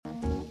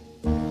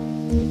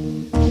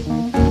Welcome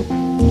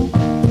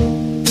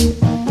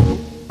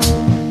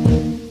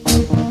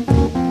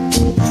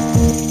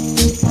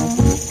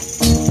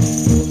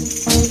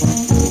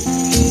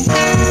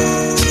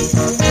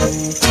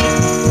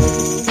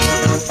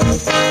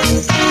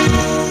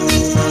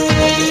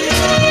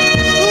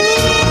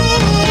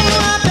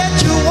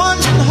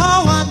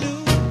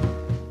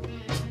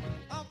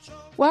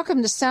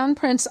to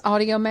Soundprints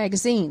Audio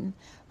Magazine,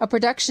 a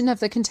production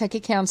of the Kentucky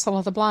Council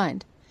of the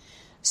Blind.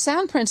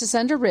 Soundprints is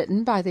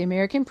underwritten by the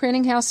American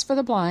Printing House for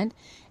the Blind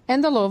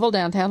and the Louisville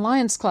Downtown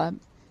Lions Club.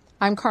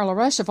 I'm Carla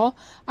Ruschival.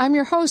 I'm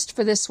your host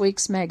for this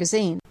week's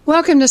magazine.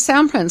 Welcome to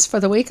Soundprints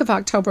for the week of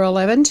October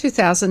 11,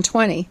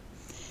 2020.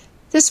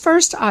 This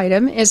first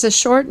item is a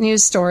short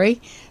news story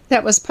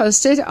that was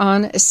posted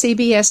on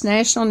CBS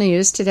National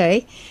News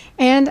today,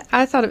 and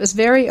I thought it was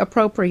very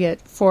appropriate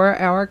for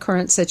our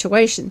current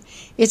situation.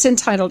 It's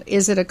entitled,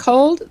 "Is it a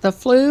cold, the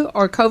flu,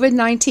 or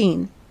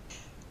COVID-19?"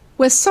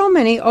 With so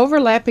many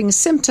overlapping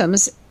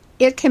symptoms,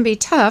 it can be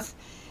tough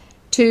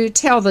to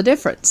tell the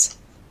difference.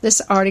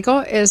 This article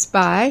is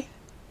by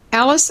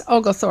Alice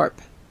Oglethorpe.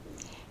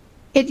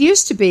 It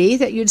used to be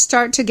that you'd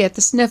start to get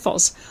the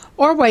sniffles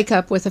or wake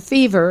up with a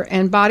fever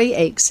and body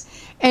aches,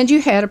 and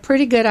you had a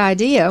pretty good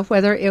idea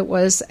whether it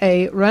was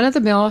a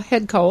run-of-the-mill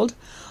head cold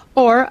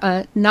or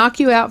a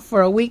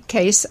knock-you-out-for-a-week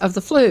case of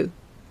the flu.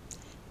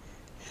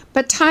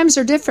 But times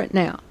are different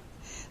now.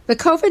 The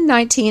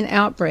COVID-19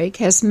 outbreak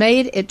has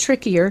made it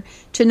trickier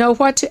to know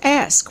what to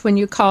ask when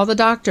you call the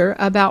doctor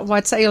about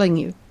what's ailing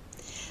you.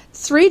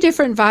 3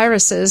 different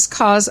viruses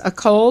cause a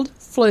cold,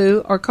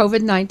 flu, or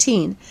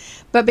COVID-19,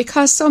 but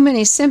because so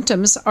many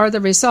symptoms are the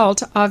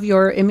result of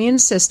your immune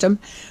system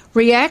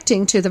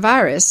reacting to the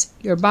virus,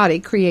 your body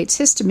creates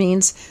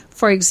histamines,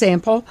 for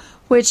example,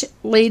 which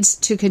leads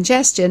to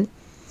congestion,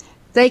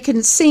 they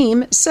can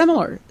seem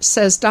similar,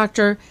 says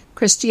Dr.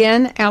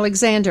 Christiane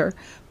Alexander,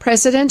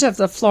 president of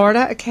the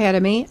Florida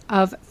Academy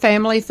of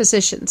Family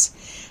Physicians.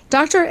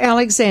 Dr.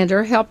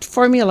 Alexander helped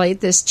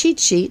formulate this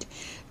cheat sheet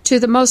to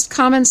the most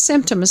common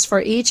symptoms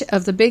for each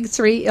of the big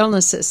 3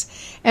 illnesses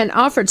and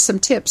offered some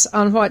tips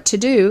on what to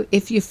do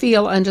if you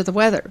feel under the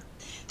weather.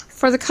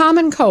 For the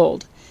common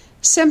cold,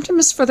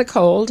 symptoms for the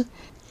cold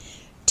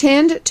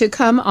tend to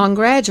come on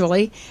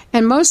gradually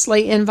and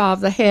mostly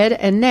involve the head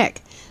and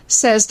neck,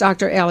 says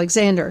Dr.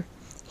 Alexander.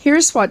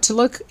 Here's what to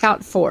look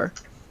out for: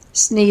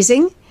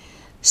 sneezing,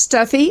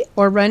 stuffy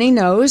or runny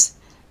nose,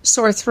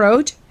 sore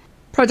throat,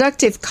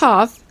 productive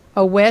cough,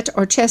 a wet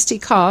or chesty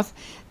cough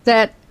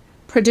that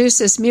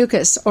produces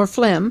mucus or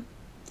phlegm,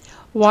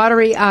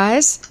 watery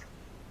eyes.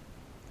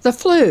 The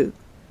flu.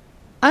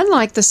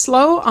 Unlike the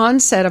slow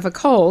onset of a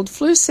cold,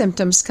 flu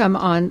symptoms come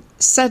on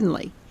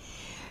suddenly.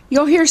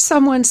 You'll hear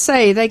someone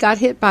say they got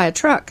hit by a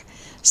truck,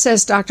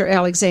 says Dr.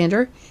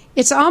 Alexander.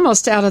 It's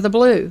almost out of the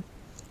blue.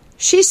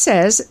 She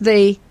says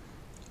the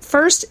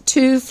first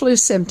 2 flu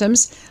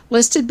symptoms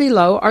listed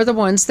below are the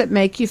ones that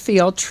make you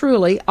feel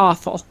truly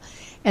awful,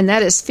 and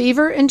that is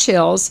fever and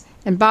chills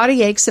and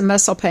body aches and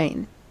muscle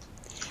pain.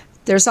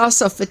 There's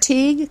also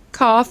fatigue,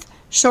 cough,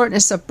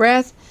 shortness of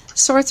breath,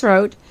 sore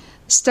throat,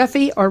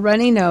 stuffy or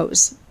runny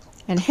nose,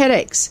 and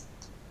headaches.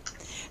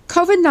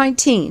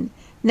 COVID-19.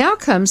 Now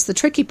comes the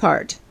tricky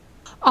part.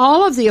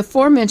 All of the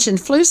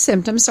aforementioned flu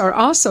symptoms are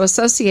also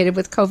associated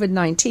with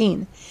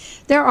COVID-19.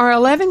 There are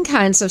 11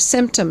 kinds of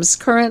symptoms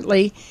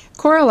currently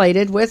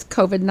correlated with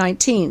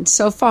COVID-19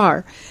 so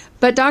far,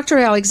 but Dr.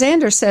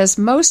 Alexander says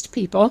most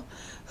people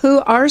who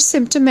are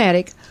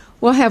symptomatic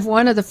will have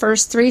one of the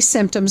first 3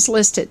 symptoms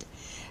listed.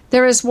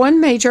 There is one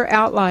major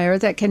outlier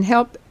that can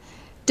help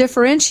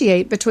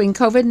differentiate between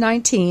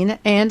COVID-19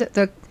 and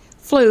the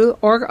flu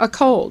or a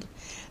cold.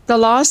 The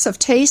loss of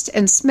taste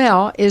and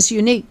smell is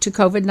unique to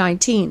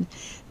COVID-19,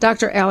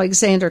 Dr.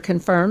 Alexander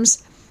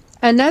confirms.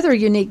 Another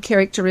unique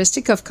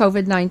characteristic of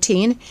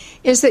COVID-19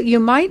 is that you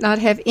might not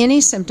have any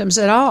symptoms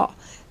at all.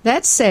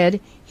 That said,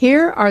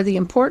 here are the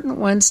important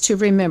ones to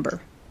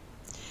remember: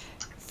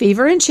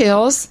 fever and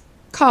chills,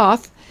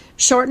 cough,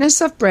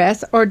 shortness of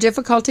breath or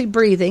difficulty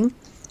breathing,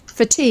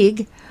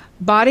 fatigue,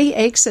 body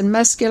aches and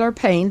muscular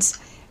pains,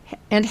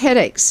 and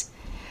headaches,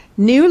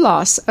 new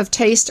loss of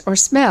taste or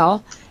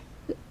smell,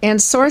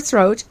 and sore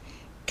throat,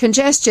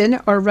 congestion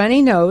or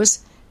runny nose,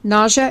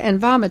 nausea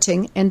and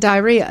vomiting, and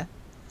diarrhea.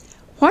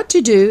 What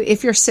to do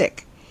if you're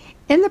sick?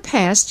 In the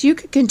past, you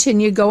could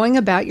continue going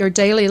about your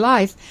daily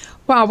life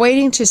while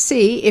waiting to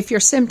see if your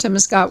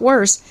symptoms got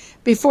worse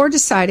before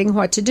deciding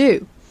what to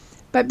do.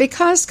 But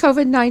because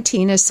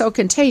COVID-19 is so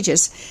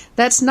contagious,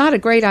 that's not a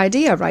great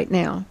idea right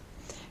now.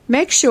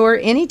 Make sure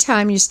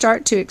anytime you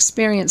start to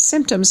experience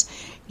symptoms,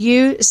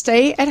 you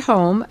stay at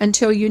home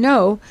until you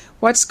know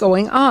what's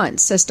going on,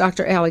 says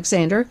Dr.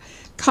 Alexander.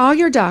 Call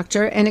your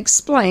doctor and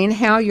explain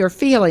how you're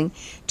feeling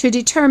to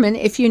determine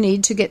if you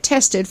need to get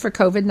tested for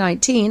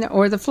COVID-19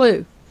 or the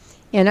flu.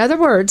 In other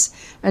words,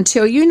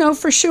 until you know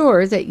for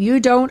sure that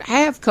you don't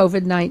have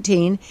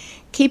COVID-19,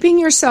 keeping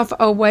yourself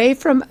away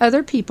from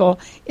other people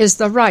is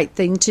the right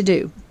thing to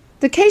do.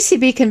 The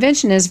KCB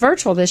convention is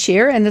virtual this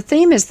year, and the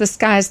theme is "The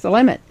Sky's the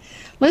Limit."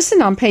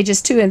 Listen on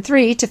pages 2 and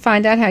 3 to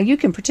find out how you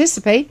can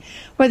participate,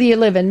 whether you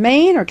live in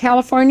Maine or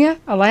California,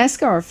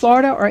 Alaska or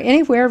Florida, or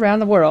anywhere around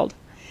the world.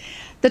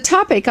 The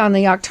topic on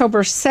the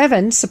October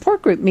 7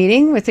 support group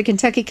meeting with the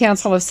Kentucky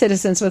Council of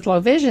Citizens with Low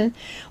Vision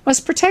was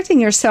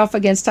protecting yourself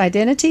against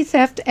identity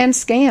theft and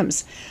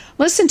scams.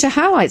 Listen to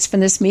highlights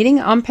from this meeting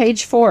on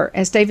page 4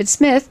 as David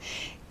Smith,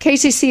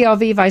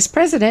 KCCLV Vice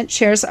President,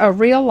 shares a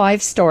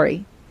real-life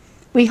story.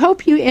 We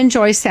hope you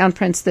enjoy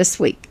Soundprints this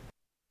week.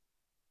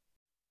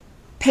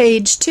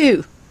 Page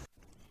 2.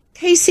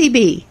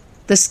 KCB,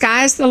 The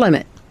Sky's the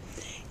Limit.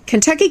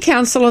 Kentucky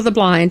Council of the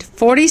Blind,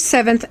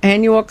 47th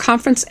Annual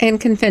Conference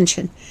and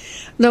Convention,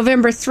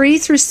 November 3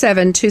 through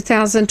 7,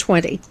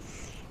 2020.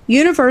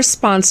 Universe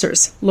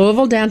sponsors,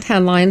 Louisville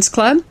Downtown Lions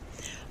Club,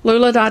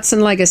 Lula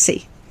Dotson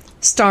Legacy.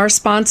 Star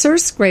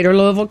sponsors, Greater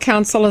Louisville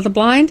Council of the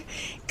Blind,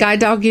 Guide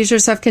Dog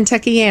Users of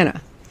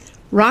Kentuckiana.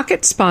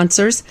 Rocket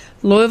sponsors,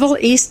 Louisville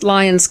East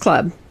Lions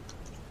Club.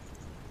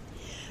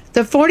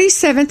 The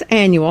 47th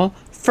Annual,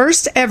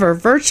 first ever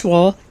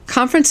virtual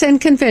Conference and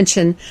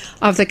Convention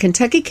of the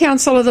Kentucky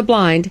Council of the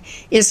Blind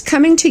is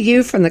coming to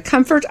you from the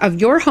comfort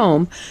of your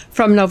home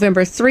from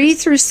November 3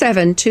 through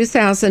 7,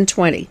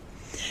 2020.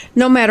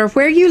 No matter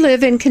where you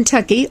live in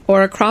Kentucky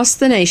or across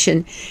the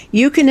nation,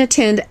 you can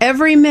attend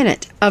every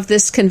minute of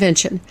this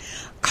convention.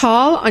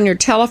 Call on your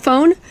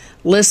telephone,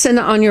 listen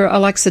on your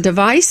Alexa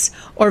device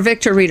or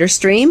Victor Reader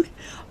Stream,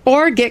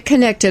 or get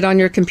connected on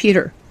your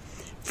computer.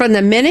 From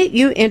the minute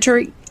you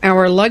enter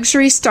our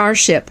luxury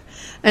starship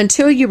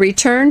until you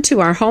return to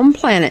our home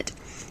planet,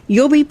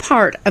 you'll be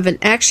part of an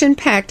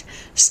action-packed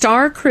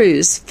star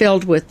cruise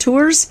filled with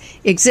tours,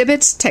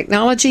 exhibits,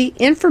 technology,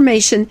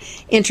 information,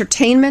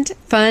 entertainment,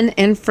 fun,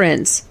 and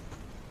friends.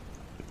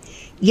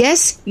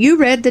 Yes, you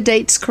read the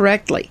dates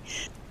correctly.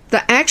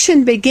 The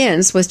action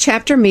begins with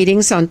chapter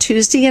meetings on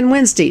Tuesday and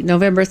Wednesday,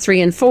 November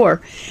 3 and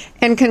 4,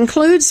 and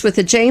concludes with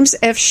the James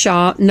F.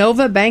 Shaw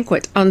Nova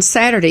Banquet on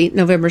Saturday,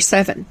 November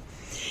 7.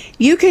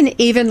 You can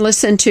even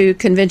listen to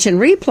convention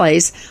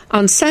replays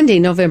on Sunday,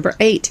 November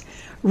 8.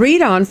 Read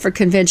on for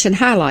convention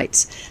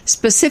highlights.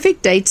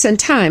 Specific dates and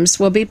times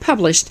will be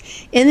published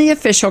in the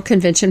official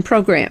convention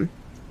program.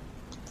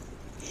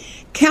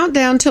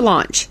 Countdown to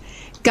launch.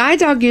 Guide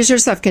Dog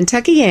Users of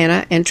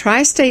Kentuckiana and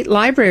Tri-State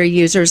Library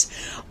users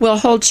will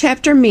hold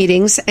chapter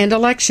meetings and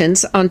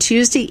elections on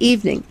Tuesday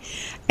evening,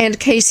 and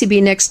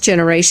KCB Next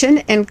Generation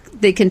and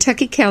the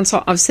Kentucky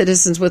Council of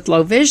Citizens with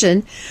Low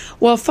Vision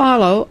will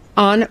follow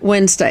on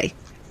Wednesday.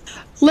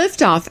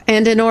 Liftoff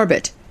and in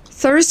orbit.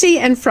 Thursday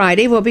and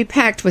Friday will be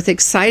packed with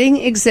exciting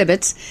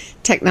exhibits,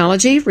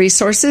 technology,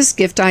 resources,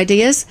 gift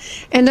ideas,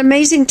 and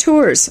amazing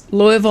tours.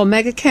 Louisville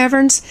Mega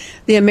Caverns,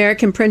 the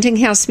American Printing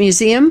House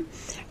Museum,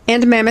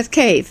 and Mammoth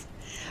Cave.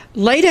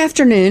 Late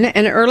afternoon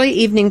and early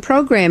evening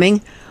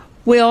programming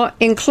will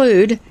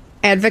include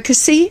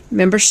advocacy,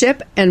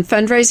 membership, and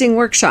fundraising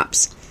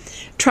workshops.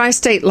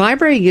 Tri-State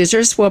Library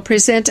users will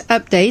present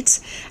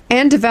updates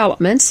and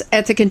developments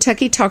at the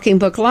Kentucky Talking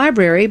Book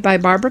Library by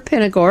Barbara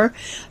Penegor,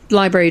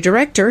 Library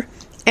Director,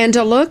 and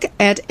a look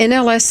at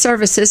NLS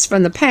services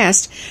from the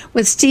past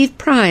with Steve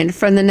Prine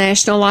from the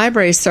National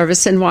Library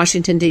Service in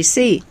Washington,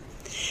 D.C.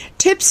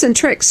 Tips and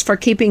tricks for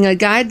keeping a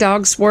guide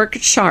dog's work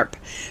sharp,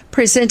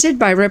 presented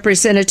by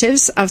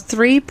representatives of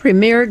 3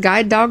 premier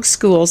guide dog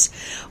schools,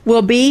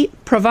 will be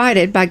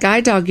provided by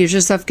Guide Dog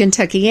Users of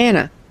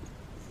Kentuckiana.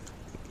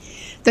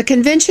 The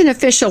convention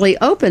officially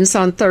opens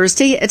on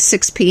Thursday at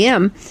 6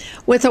 p.m.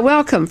 with a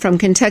welcome from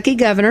Kentucky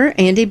Governor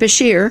Andy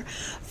Beshear,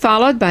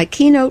 followed by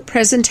keynote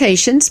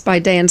presentations by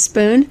Dan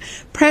Spoon,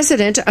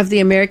 President of the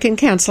American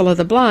Council of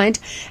the Blind,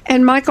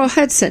 and Michael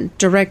Hudson,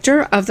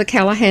 Director of the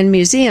Callahan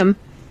Museum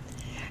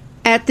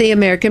at the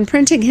American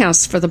Printing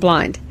House for the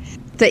Blind.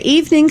 The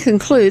evening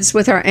concludes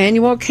with our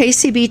annual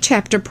KCB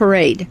Chapter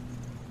Parade.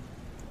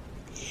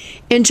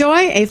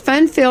 Enjoy a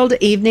fun-filled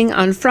evening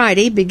on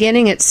Friday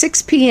beginning at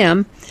 6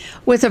 p.m.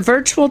 with a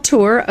virtual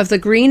tour of the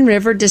Green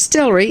River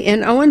Distillery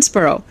in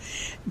Owensboro.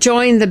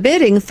 Join the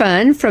bidding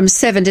fun from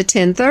 7 to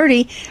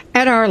 10:30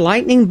 at our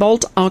Lightning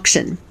Bolt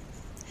auction.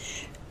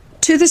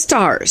 To the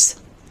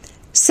stars.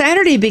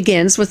 Saturday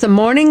begins with the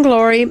Morning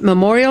Glory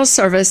Memorial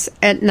Service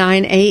at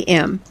 9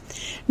 a.m.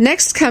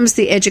 Next comes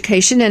the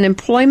Education and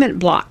Employment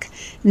Block,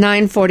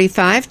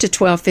 9:45 to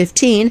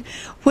 12:15,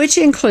 which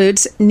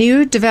includes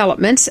new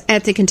developments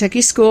at the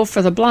Kentucky School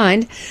for the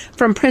Blind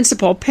from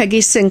Principal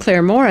Peggy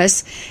Sinclair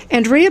Morris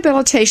and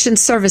Rehabilitation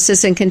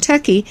Services in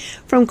Kentucky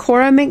from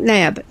Cora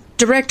McNabb,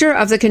 Director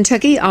of the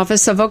Kentucky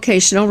Office of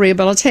Vocational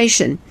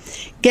Rehabilitation.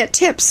 Get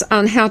tips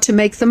on how to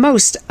make the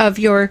most of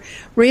your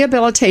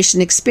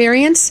rehabilitation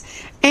experience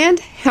and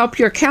help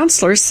your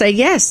counselors say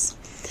yes.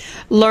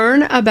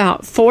 Learn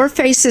about 4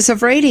 Faces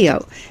of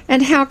Radio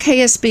and how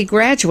KSB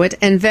graduate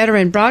and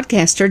veteran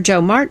broadcaster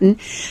Joe Martin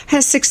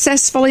has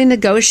successfully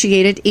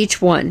negotiated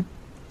each one.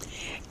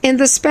 In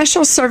the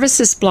special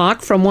services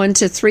block from 1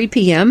 to 3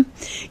 p.m.,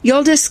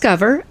 you'll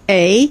discover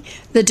A,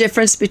 the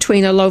difference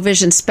between a low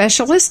vision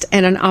specialist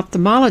and an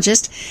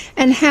ophthalmologist,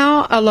 and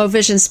how a low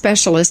vision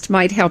specialist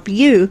might help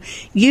you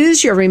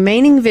use your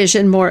remaining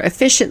vision more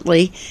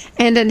efficiently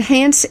and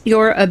enhance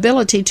your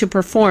ability to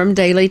perform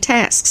daily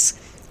tasks.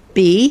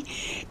 B,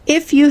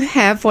 if you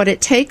have what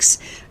it takes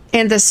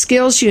and the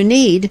skills you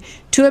need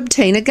to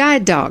obtain a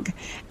guide dog,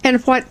 and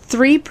what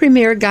 3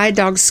 premier guide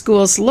dog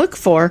schools look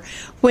for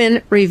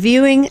when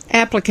reviewing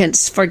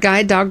applicants for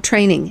guide dog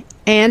training.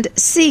 And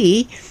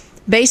C,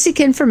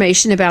 basic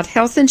information about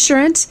health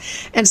insurance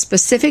and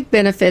specific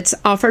benefits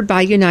offered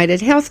by United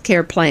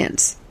Healthcare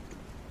plans.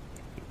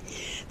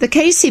 The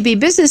KCB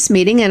business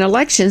meeting and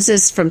elections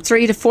is from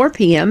 3 to 4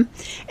 p.m.,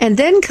 and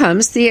then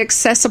comes the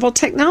accessible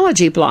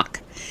technology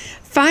block.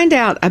 Find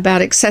out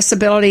about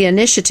accessibility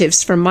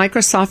initiatives from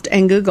Microsoft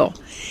and Google.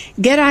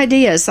 Get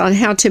ideas on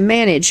how to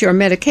manage your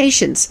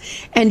medications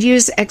and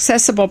use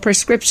accessible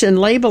prescription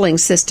labeling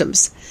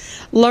systems.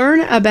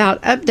 Learn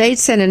about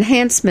updates and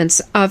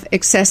enhancements of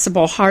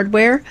accessible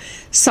hardware,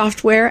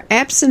 software,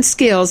 apps, and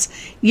skills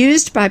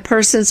used by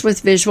persons with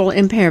visual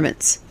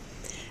impairments.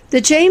 The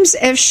James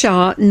F.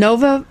 Shaw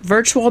Nova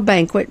Virtual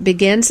Banquet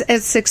begins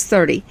at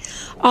 6:30.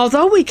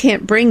 Although we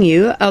can't bring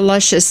you a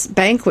luscious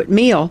banquet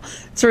meal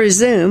through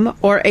Zoom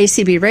or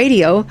ACB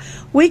Radio,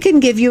 we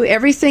can give you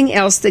everything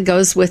else that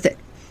goes with it.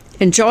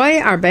 Enjoy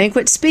our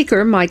banquet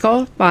speaker,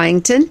 Michael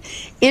Byington,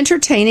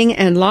 entertaining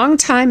and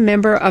longtime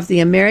member of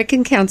the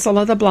American Council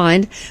of the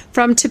Blind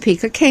from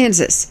Topeka,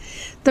 Kansas.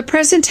 The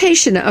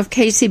presentation of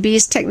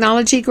KCB's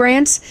technology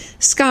grants,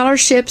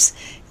 scholarships,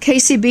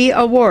 KCB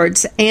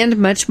awards, and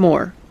much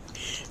more.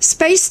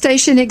 Space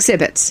station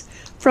exhibits.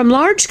 From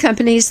large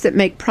companies that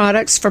make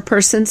products for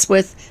persons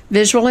with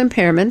visual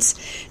impairments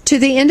to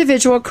the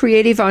individual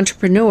creative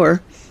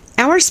entrepreneur,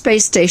 our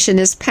space station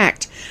is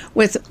packed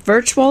with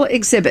virtual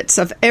exhibits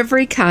of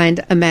every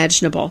kind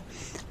imaginable.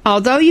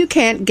 Although you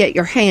can't get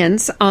your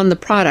hands on the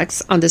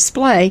products on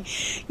display,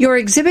 your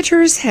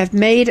exhibitors have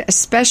made a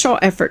special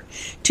effort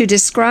to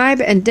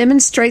describe and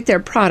demonstrate their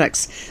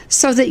products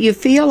so that you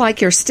feel like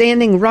you're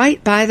standing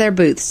right by their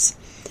booths.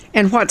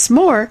 And what's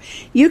more,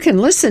 you can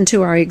listen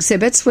to our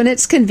exhibits when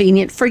it's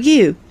convenient for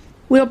you.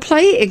 We'll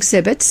play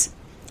exhibits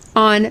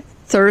on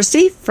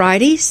Thursday,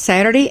 Friday,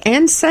 Saturday,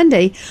 and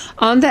Sunday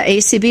on the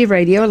ACB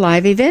Radio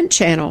Live Event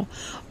channel.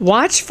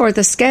 Watch for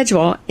the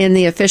schedule in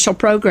the official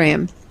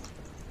program.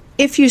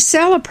 If you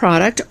sell a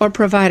product or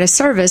provide a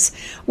service,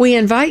 we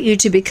invite you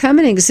to become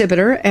an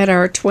exhibitor at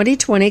our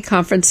 2020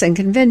 conference and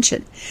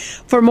convention.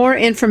 For more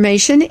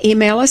information,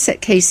 email us at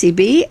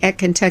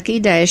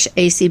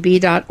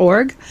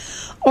kcb@kentucky-acb.org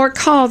or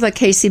call the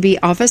KCB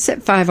office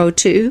at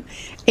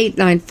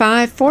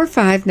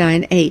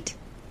 502-895-4598.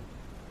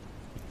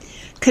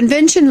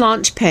 Convention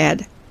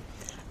Launchpad.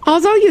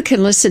 Although you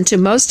can listen to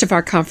most of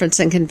our conference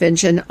and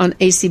convention on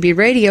ACB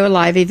Radio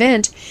Live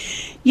Event,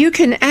 you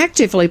can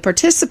actively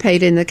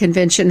participate in the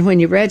convention when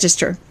you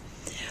register.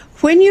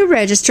 When you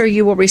register,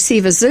 you will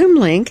receive a Zoom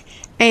link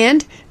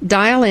and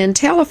dial-in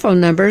telephone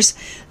numbers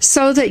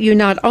so that you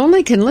not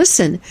only can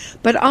listen,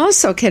 but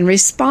also can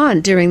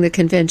respond during the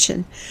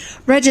convention.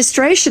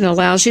 Registration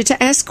allows you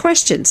to ask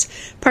questions,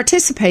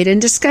 participate in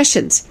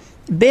discussions,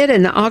 bid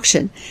in the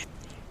auction,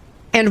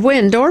 and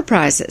win door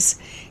prizes.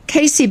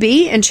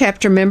 KCB and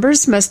chapter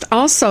members must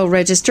also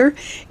register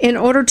in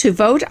order to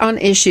vote on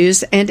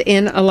issues and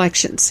in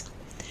elections.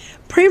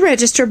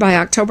 Pre-register by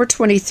October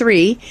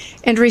 23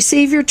 and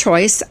receive your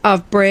choice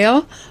of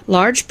Braille,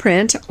 large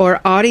print,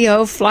 or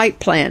audio flight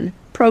plan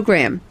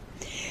program.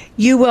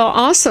 You will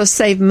also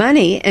save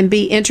money and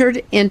be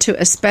entered into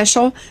a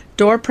special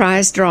door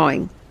prize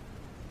drawing.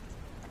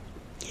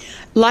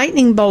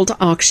 Lightning Bolt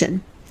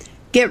Auction.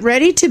 Get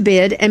ready to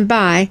bid and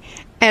buy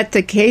at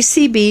the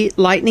KCB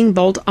Lightning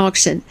Bolt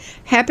Auction,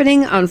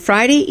 happening on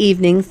Friday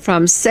evening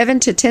from 7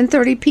 to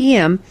 10:30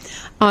 p.m.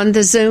 on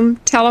the Zoom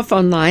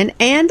telephone line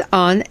and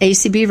on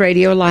ACB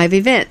Radio Live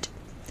Event.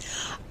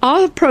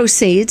 All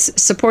proceeds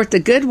support the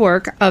good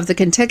work of the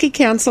Kentucky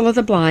Council of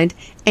the Blind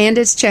and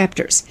its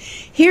chapters.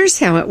 Here's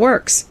how it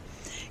works.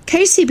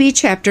 KCB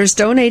chapters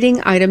donating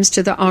items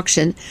to the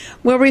auction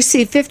will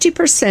receive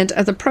 50%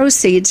 of the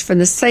proceeds from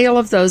the sale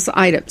of those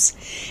items.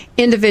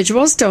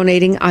 Individuals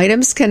donating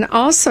items can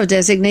also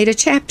designate a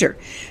chapter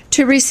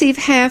to receive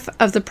half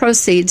of the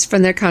proceeds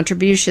from their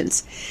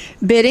contributions.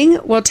 Bidding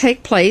will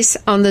take place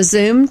on the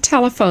Zoom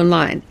telephone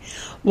line.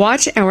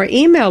 Watch our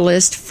email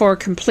list for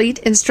complete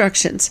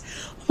instructions.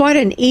 What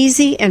an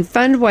easy and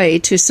fun way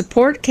to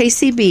support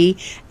KCB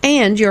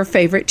and your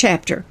favorite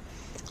chapter.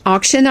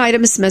 Auction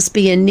items must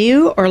be in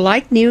new or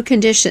like new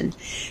condition.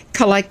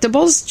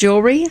 Collectibles,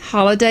 jewelry,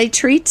 holiday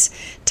treats,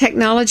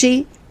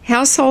 technology,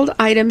 household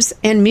items,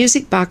 and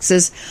music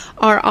boxes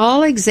are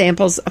all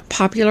examples of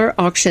popular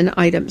auction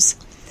items.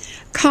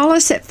 Call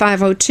us at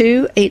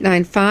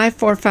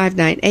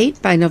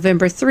 502-895-4598 by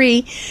November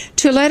 3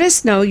 to let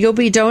us know you'll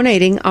be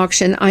donating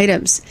auction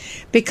items.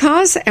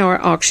 Because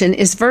our auction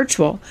is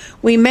virtual,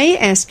 we may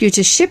ask you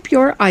to ship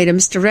your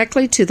items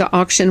directly to the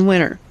auction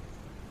winner.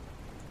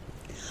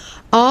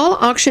 All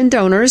auction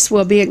donors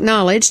will be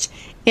acknowledged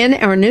in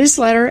our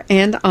newsletter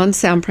and on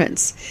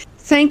Soundprints.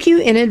 Thank you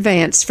in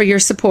advance for your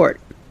support.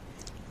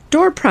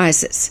 Door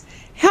prizes.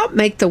 Help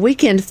make the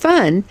weekend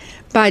fun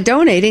by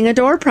donating a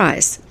door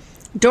prize.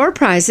 Door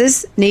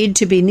prizes need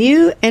to be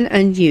new and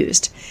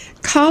unused.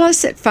 Call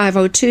us at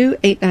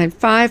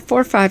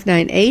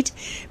 502-895-4598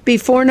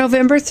 before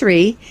November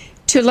 3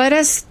 to let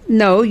us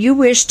know you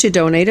wish to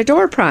donate a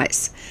door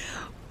prize.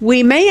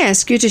 We may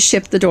ask you to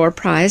ship the door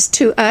prize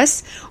to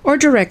us or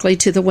directly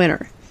to the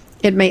winner.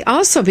 It may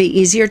also be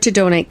easier to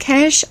donate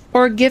cash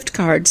or gift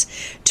cards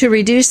to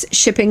reduce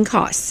shipping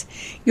costs.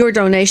 Your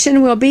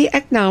donation will be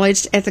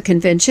acknowledged at the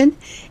convention,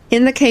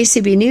 in the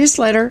KCB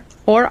newsletter,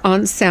 or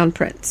on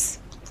Soundprints.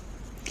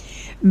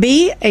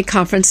 Be a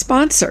conference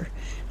sponsor.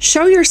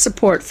 Show your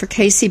support for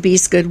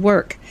KCB's good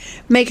work.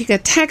 Make a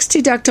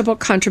tax-deductible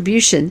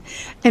contribution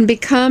and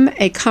become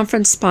a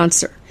conference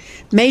sponsor.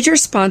 Major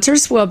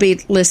sponsors will be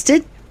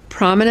listed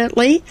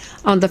prominently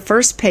on the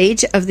first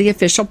page of the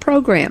official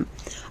program.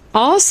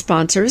 All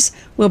sponsors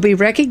will be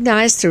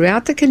recognized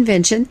throughout the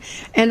convention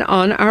and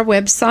on our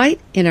website,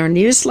 in our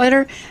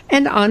newsletter,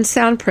 and on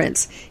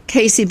Soundprints,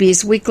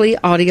 KCB's weekly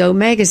audio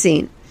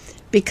magazine.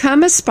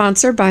 Become a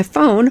sponsor by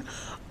phone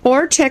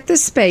or check the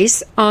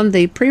space on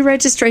the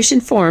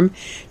pre-registration form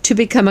to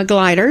become a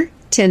glider,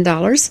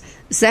 $10,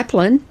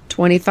 Zeppelin,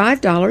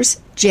 $25,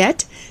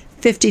 Jet,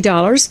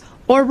 $50,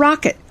 or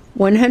Rocket,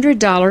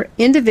 $100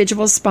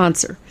 individual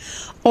sponsor,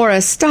 or a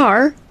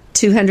Star,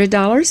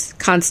 $200,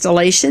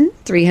 Constellation,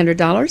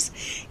 $300,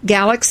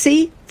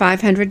 Galaxy,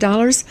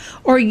 $500,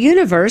 or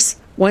Universe,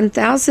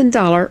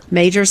 $1,000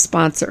 major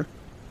sponsor.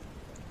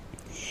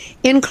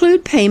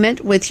 Include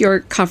payment with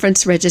your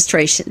conference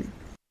registration.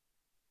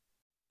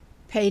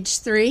 Page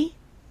 3.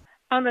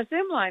 On the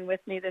Zoom line with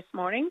me this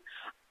morning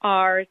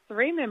are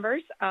 3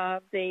 members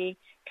of the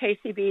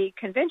KCB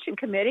Convention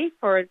Committee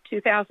for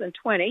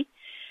 2020,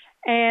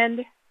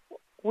 and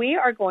we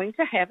are going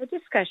to have a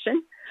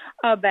discussion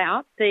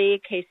about the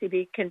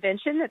KCB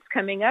Convention that's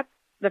coming up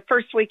the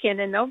first weekend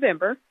in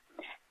November.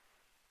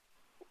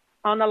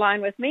 On the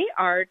line with me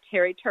are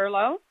Terry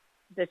Turlow.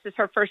 This is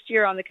her first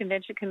year on the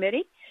Convention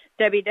Committee.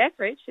 Debbie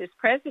Dethridge is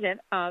president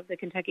of the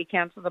Kentucky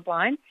Council of the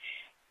Blind.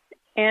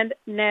 And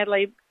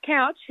Natalie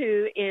Couch,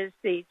 who is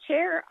the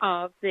chair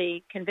of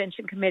the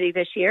Convention Committee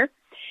this year.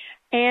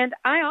 And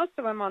I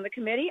also am on the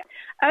committee.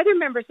 Other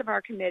members of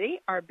our committee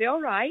are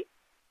Bill Wright,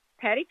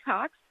 Patty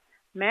Cox,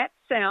 Matt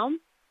Selm,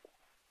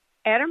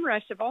 Adam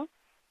Rushabel,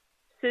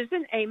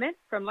 Susan Ament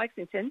from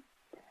Lexington,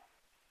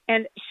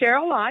 and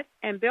Cheryl Lott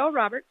and Bill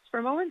Roberts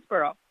from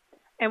Owensboro.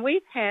 And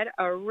we've had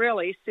a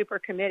really super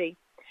committee.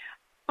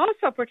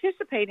 Also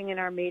participating in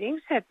our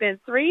meetings have been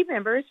 3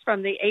 members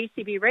from the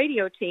ACB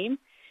radio team,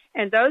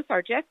 and those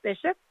are Jeff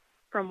Bishop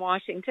from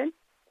Washington,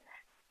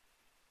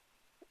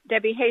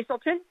 Debbie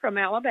Hazelton from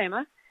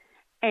Alabama,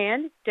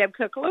 and Deb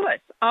Cook-Lewis,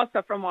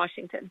 also from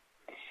Washington.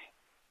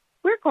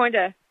 We're going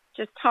to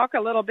just talk a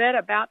little bit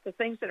about the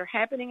things that are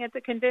happening at the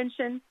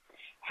convention,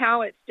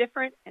 how it's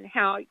different, and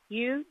how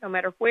you, no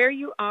matter where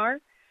you are,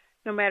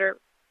 no matter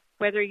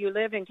whether you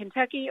live in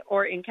Kentucky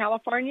or in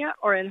California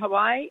or in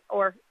Hawaii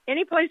or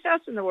any place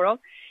else in the world,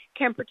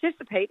 can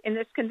participate in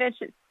this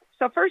convention.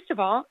 So first of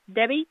all,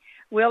 Debbie,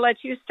 we'll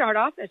let you start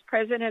off as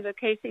president of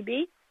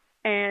KCB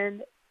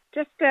and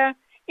just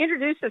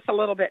introduce us a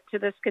little bit to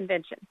this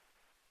convention.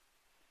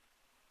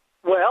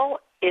 Well,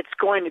 it's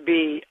going to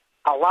be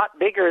a lot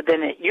bigger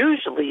than it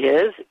usually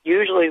is.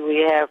 Usually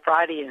we have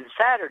Friday and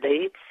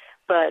Saturday,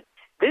 but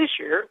this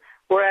year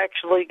we're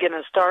actually going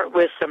to start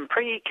with some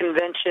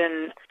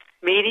pre-convention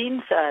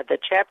meetings, the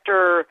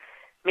chapter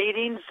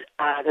meetings.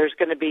 There's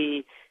going to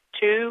be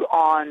 2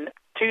 on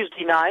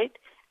Tuesday night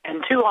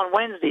and 2 on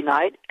Wednesday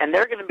night, and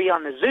they're going to be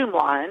on the Zoom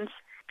lines.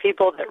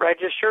 People that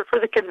register for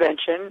the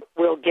convention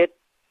will get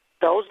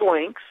those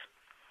links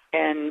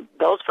and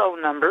those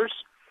phone numbers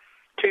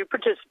to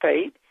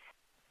participate.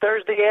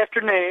 Thursday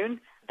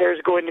afternoon,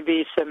 there's going to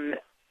be some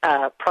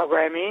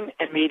programming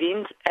and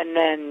meetings, and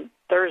then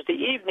Thursday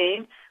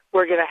evening,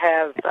 we're going to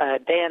have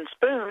Dan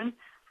Spoon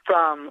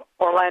from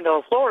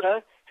Orlando,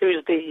 Florida,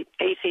 who's the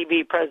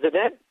ACB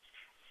president,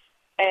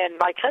 and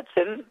Mike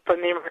Hudson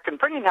from the American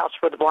Printing House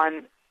for the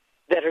Blind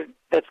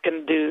that's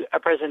going to do a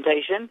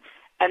presentation.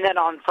 And then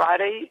on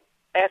Friday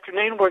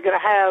afternoon, we're going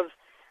to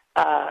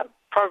have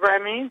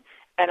programming,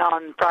 and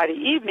on Friday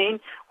evening,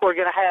 we're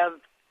going to have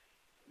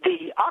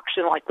the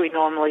auction like we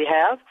normally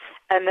have.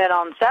 And then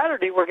on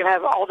Saturday, we're going to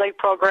have all-day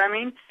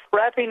programming,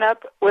 wrapping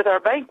up with our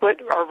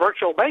banquet, our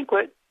virtual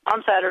banquet,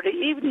 on Saturday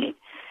evening.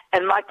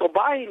 And Michael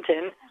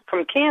Byington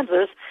from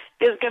Kansas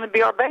is going to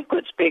be our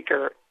banquet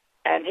speaker,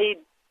 and he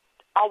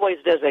always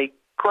does a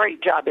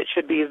great job. It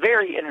should be a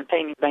very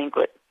entertaining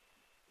banquet.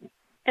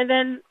 And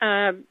then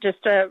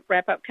just to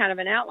wrap up kind of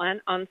an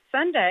outline, on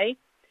Sunday,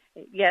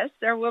 yes,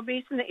 there will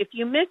be some. If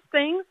you miss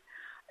things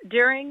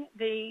during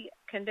the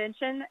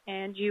convention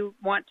and you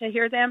want to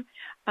hear them,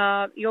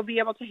 you'll be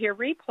able to hear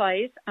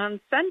replays on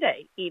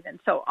Sunday even.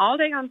 So all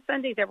day on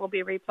Sunday there will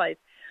be replays.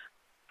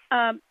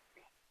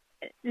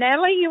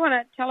 Natalie, you want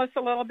to tell us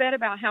a little bit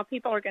about how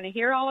people are going to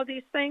hear all of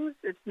these things?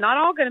 It's not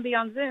all going to be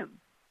on Zoom.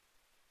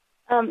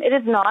 It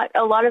is not.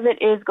 A lot of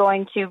it is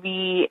going to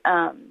be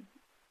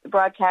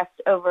broadcast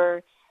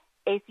over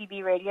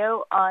ACB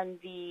radio on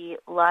the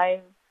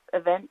live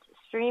event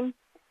stream.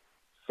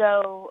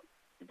 So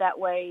that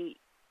way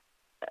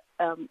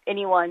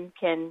anyone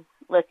can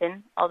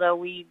listen, although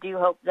we do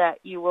hope that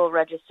you will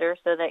register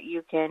so that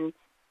you can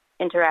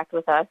interact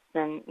with us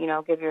and,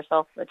 give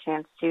yourself a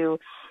chance to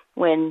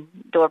win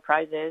door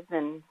prizes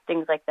and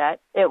things like that.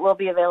 It will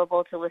be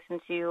available to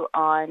listen to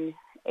on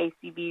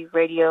ACB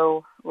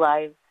Radio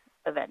Live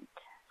event.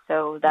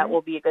 So that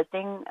will be a good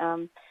thing,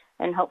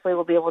 and hopefully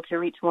we'll be able to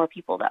reach more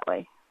people that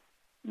way.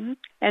 Mm-hmm.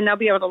 And they'll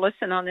be able to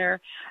listen on their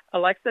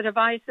Alexa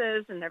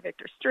devices and their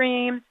Victor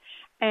Streams.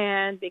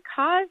 And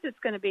because it's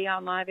going to be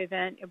on live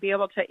event, you'll be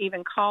able to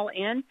even call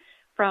in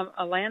from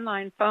a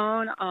landline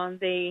phone on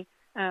the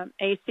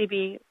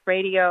ACB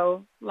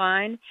radio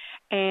line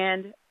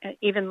and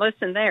even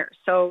listen there.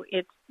 So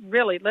it's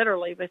really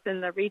literally within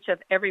the reach of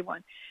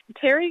everyone.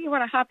 Terry, you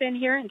want to hop in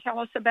here and tell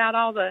us about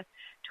all the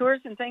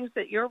tours and things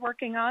that you're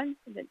working on,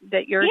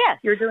 that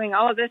you're doing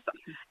all of this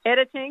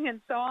editing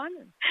and so on?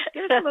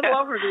 Give us a little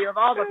overview of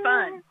all the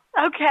fun.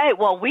 Okay,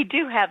 well, we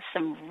do have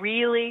some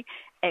really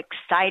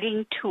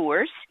exciting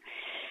tours.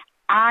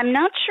 I'm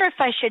not sure if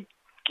I should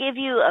give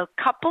you a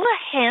couple of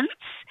hints,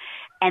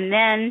 and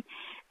then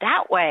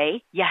that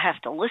way you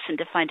have to listen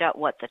to find out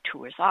what the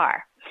tours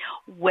are.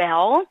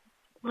 Well,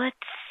 let's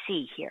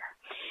see here.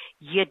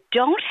 You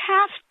don't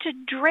have to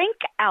drink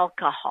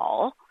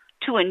alcohol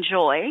to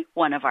enjoy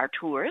one of our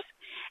tours,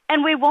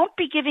 and we won't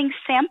be giving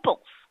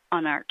samples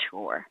on our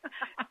tour.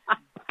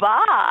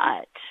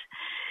 But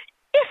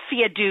if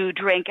you do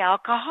drink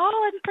alcohol,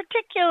 and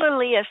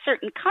particularly a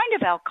certain kind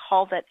of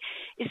alcohol that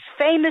is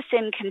famous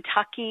in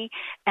Kentucky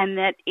and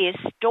that is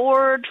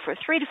stored for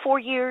 3 to 4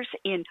 years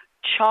in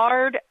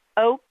charred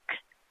oak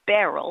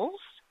barrels,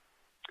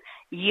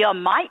 you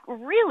might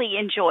really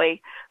enjoy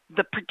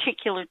the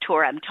particular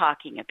tour I'm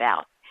talking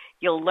about.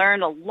 You'll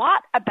learn a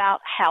lot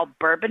about how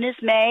bourbon is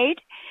made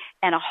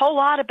and a whole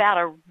lot about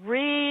a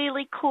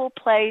really cool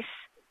place,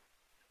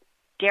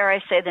 dare I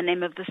say the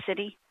name of the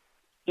city?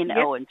 In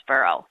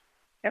Owensboro,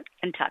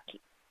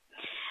 Kentucky.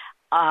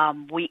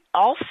 We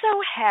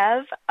also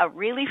have a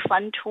really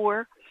fun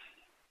tour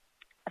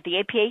of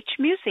the APH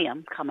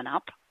Museum coming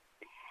up,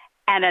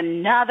 and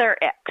another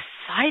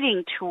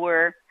exciting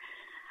tour.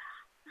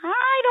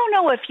 I don't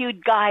know if you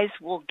guys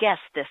will guess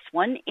this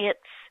one. It's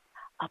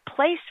a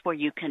place where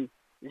you can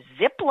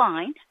zip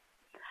line,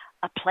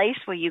 a place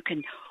where you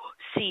can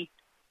see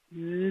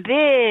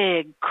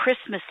big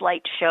Christmas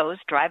light shows,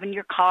 driving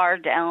your car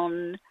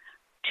down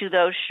to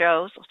those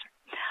shows,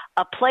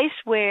 a place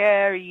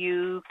where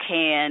you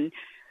can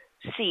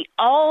see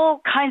all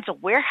kinds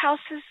of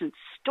warehouses and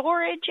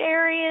storage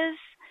areas,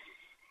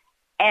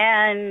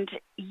 and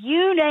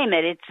you name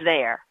it, it's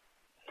there.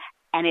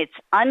 And it's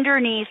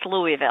underneath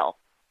Louisville.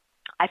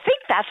 I think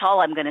that's all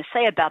I'm going to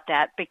say about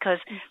that, because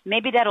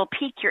maybe that'll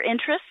pique your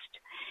interest,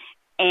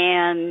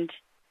 and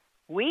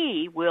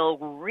we will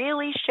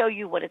really show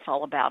you what it's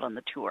all about on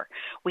the tour.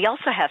 We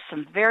also have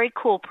some very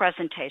cool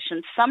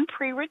presentations, some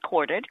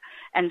pre-recorded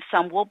and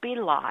some will be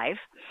live,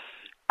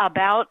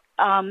 about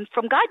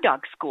from guide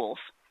dog schools.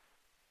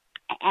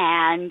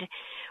 And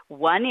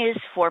one is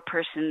for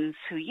persons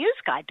who use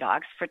guide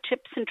dogs for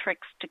tips and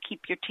tricks to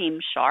keep your team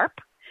sharp.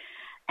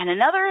 And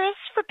another is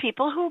for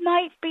people who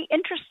might be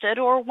interested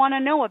or want to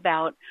know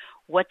about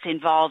what's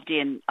involved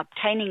in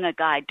obtaining a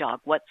guide dog,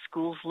 what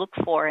schools look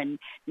for and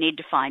need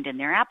to find in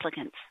their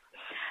applicants.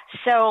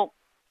 So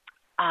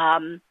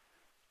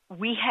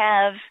we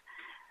have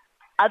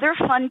other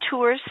fun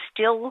tours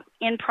still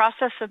in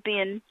process of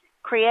being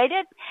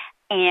created,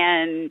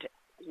 and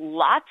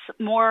lots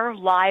more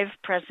live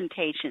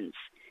presentations.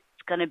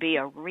 It's going to be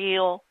a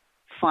real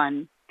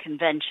fun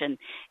convention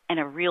and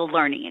a real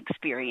learning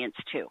experience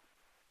too.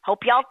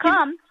 Hope y'all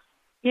come.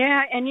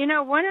 Yeah, and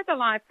one of the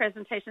live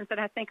presentations that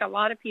I think a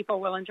lot of people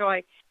will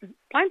enjoy,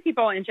 blind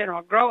people in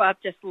general grow up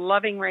just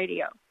loving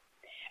radio.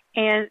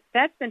 And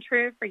that's been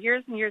true for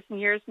years and years and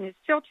years, and it's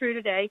still true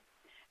today.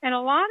 And a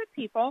lot of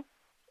people,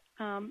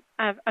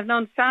 I've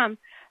known some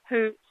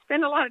who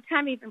spend a lot of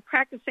time even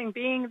practicing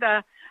being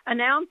the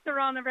announcer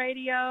on the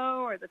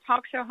radio or the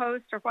talk show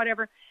host or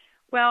whatever.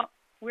 Well,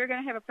 we're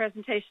going to have a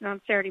presentation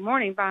on Saturday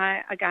morning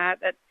by a guy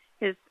that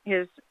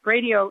his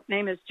radio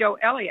name is Joe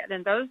Elliott.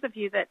 And those of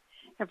you that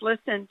have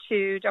listened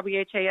to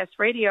WHAS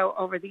radio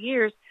over the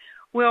years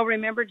will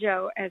remember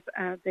Joe as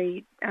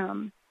the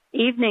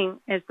evening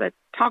as the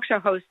talk show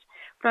host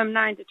from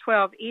 9 to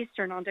 12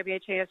 Eastern on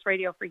WHAS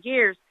radio for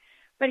years.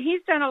 But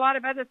he's done a lot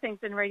of other things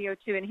in radio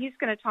too, and he's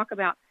going to talk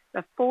about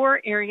the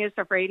 4 areas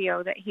of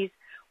radio that he's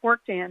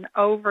worked in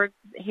over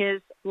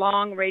his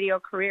long radio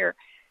career.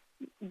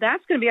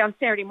 That's going to be on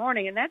Saturday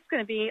morning, and that's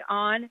going to be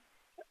on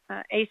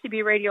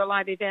ACB Radio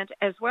Live event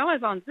as well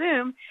as on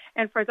Zoom.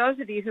 And for those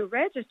of you who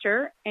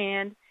register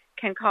and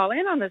can call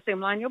in on the Zoom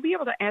line, you'll be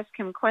able to ask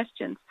him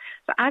questions.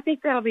 So I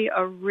think that'll be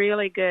a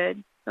really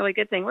good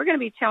thing. We're going to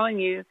be telling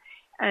you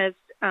as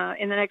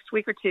in the next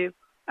week or two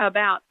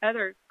about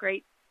other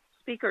great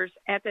speakers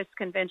at this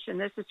convention.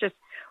 This is just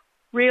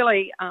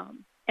really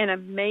an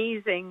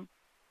amazing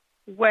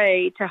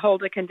way to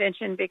hold a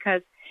convention,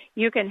 because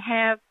you can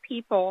have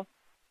people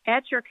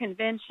at your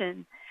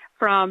convention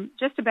from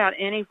just about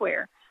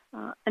anywhere.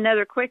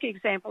 Another quick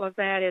example of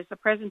that is a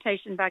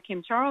presentation by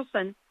Kim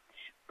Charlson,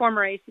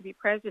 former ACB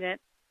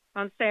president,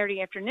 on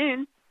Saturday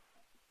afternoon,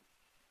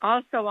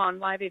 also on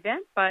live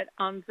event, but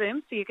on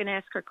Zoom, so you can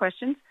ask her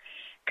questions,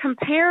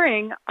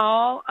 comparing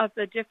all of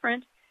the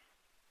different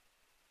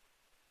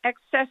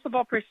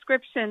accessible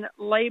prescription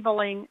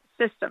labeling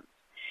systems.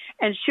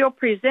 And she'll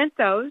present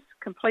those,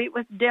 complete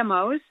with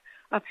demos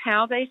of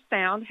how they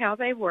sound, how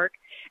they work,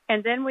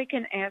 and then we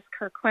can ask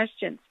her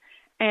questions.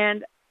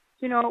 And,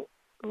 you know,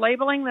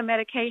 labeling the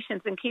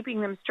medications and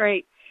keeping them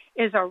straight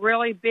is a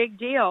really big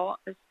deal,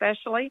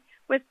 especially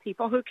with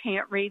people who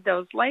can't read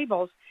those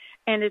labels.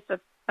 And it's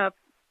a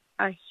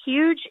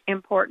huge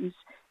importance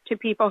to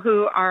people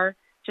who are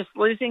just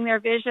losing their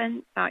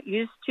vision, not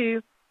used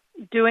to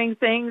doing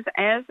things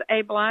as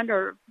a blind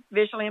or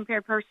visually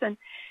impaired person,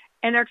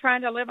 and they're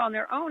trying to live on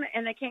their own,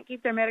 and they can't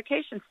keep their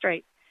medication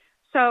straight.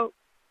 So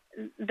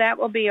that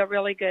will be a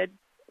really good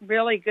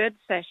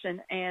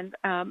session, and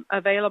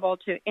available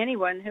to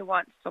anyone who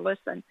wants to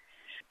listen.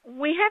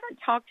 We haven't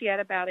talked yet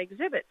about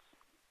exhibits,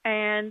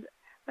 and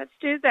let's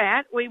do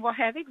that. We will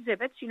have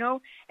exhibits. You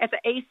know, at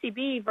the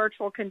ACB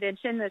virtual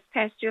convention this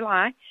past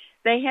July,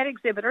 they had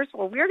exhibitors.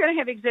 Well, we're going to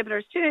have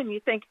exhibitors too, and you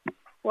think,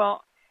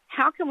 well,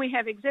 how can we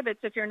have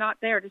exhibits if you're not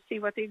there to see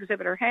what the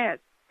exhibitor has?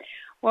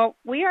 Well,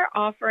 we are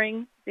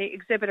offering the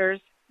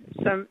exhibitors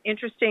some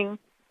interesting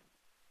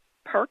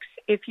perks,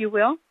 if you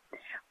will.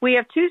 We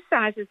have two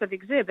sizes of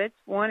exhibits.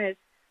 One is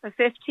a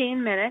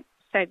 15-minute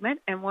segment,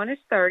 and one is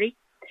 30.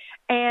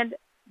 And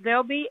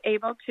they'll be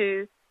able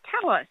to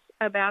tell us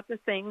about the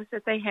things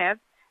that they have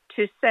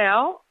to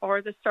sell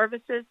or the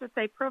services that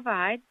they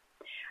provide.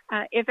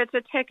 If it's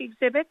a tech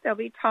exhibit, they'll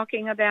be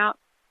talking about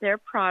their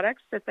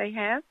products that they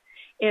have.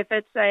 If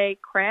it's a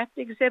craft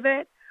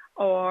exhibit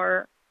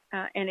or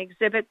an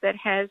exhibit that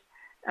has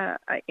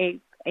a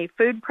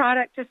food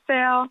product to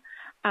sell,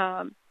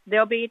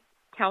 they'll be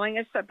telling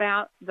us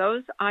about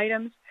those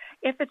items.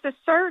 If it's a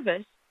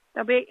service,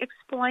 they'll be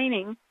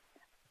explaining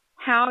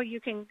how you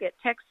can get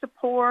tech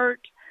support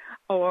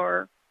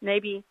or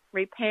maybe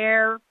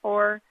repair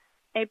for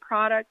a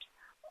product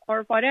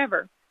or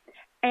whatever.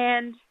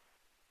 And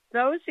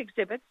those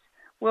exhibits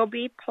will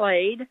be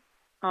played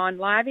on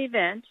live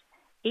event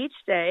each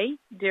day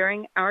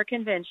during our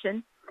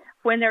convention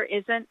when there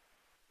isn't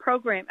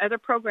other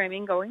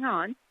programming going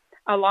on,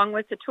 along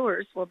with the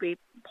tours will be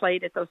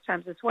played at those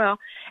times as well.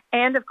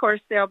 And, of course,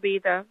 there'll be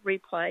the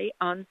replay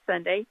on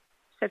Sunday,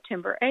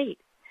 September 8th.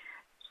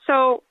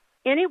 So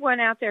anyone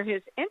out there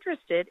who's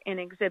interested in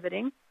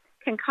exhibiting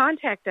can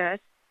contact us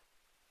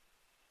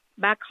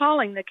by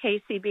calling the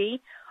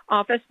KCB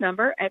office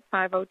number at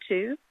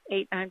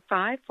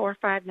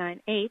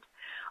 502-895-4598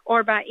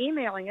 or by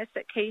emailing us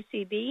at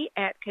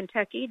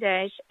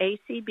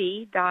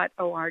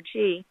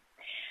kcb@kentucky-acb.org.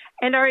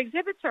 And our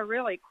exhibits are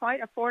really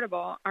quite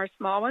affordable. Our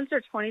small ones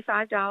are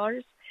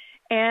 $25,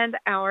 and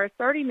our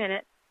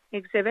 30-minute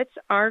exhibits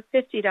are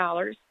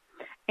 $50.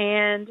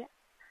 And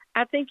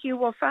I think you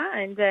will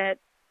find that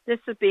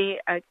this would be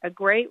a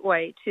great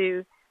way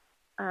to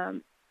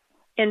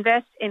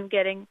invest in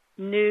getting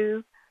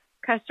new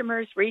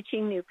customers,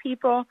 reaching new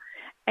people,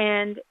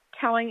 and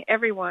telling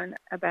everyone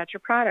about your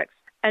products.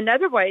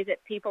 Another way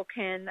that people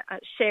can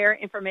share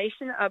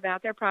information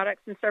about their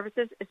products and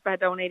services is by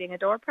donating a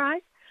door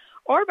prize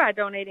or by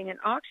donating an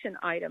auction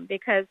item,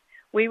 because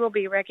we will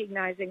be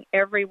recognizing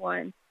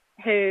everyone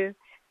who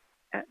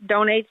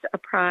donates a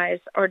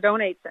prize or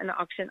donates an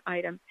auction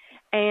item.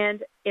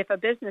 And if a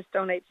business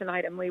donates an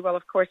item, we will,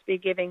 of course, be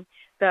giving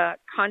the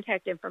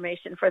contact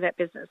information for that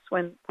business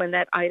when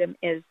that item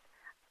is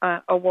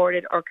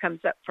awarded or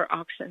comes up for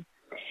auction.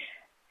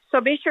 So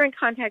be sure and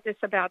contact us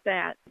about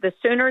that. The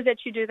sooner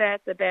that you do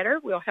that, the better.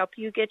 We'll help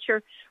you get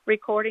your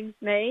recordings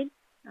made.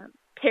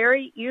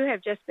 Terry, you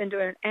have just been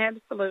doing an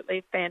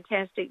absolutely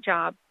fantastic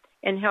job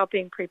in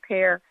helping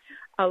prepare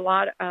a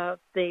lot of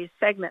the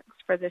segments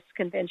for this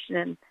convention,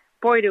 and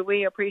boy, do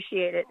we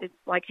appreciate it. It's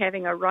like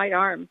having a right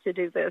arm to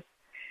do this.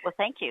 Well,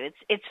 thank you.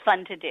 It's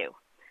fun to do.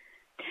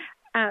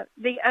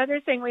 The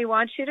other thing we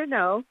want you to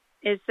know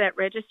is that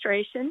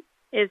registration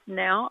is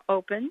now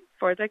open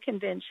for the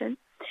convention.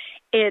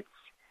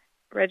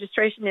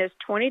 Registration is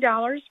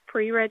 $20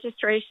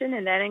 pre-registration,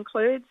 and that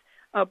includes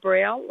a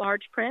Braille,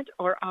 large print,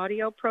 or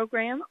audio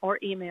program or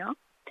email.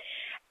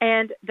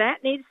 And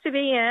that needs to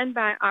be in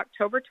by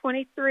October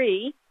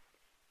 23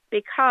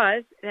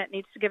 because that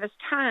needs to give us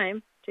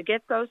time to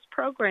get those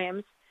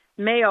programs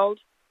mailed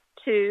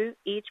to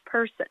each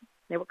person.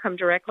 They will come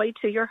directly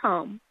to your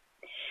home.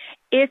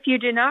 If you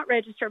do not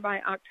register by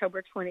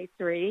October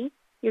 23,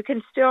 you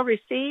can still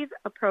receive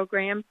a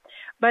program,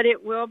 but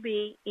it will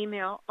be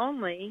email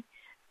only.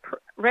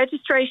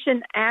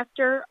 Registration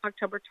after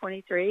October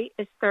 23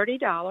 is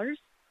 $30.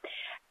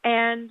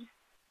 And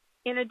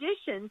in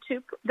addition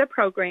to the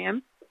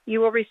program,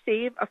 You will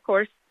receive, of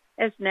course,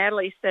 as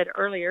Natalie said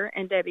earlier,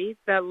 and Debbie,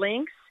 the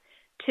links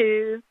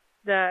to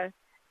the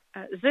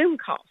Zoom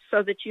call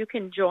so that you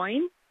can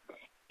join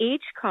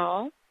each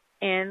call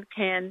and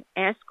can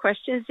ask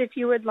questions if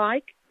you would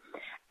like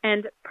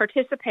and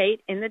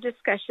participate in the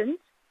discussions.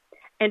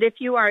 And if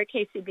you are a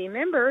KCB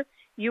member,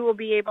 you will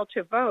be able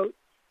to vote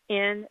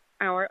in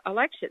our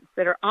elections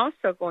that are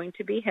also going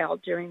to be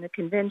held during the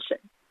convention.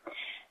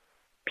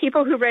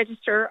 People who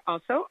register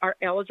also are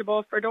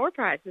eligible for door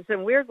prizes,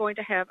 and we're going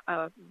to have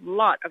a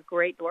lot of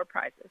great door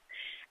prizes.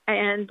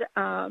 And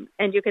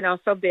you can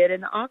also bid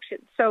in the auction.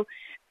 So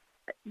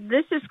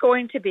this is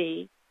going to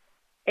be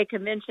a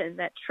convention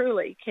that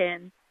truly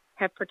can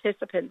have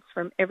participants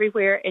from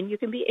everywhere, and you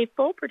can be a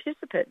full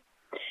participant.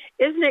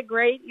 Isn't it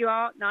great, you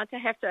all, not to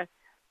have to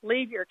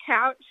leave your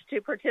couch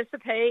to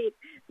participate,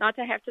 not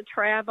to have to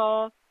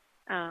travel?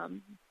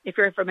 If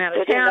you're from out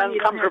of town, in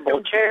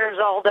uncomfortable chairs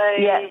all day.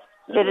 Yes,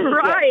 it is.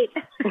 Right.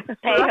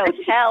 Pay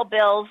hotel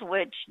bills,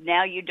 which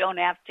now you don't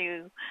have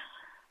to.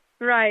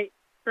 Right.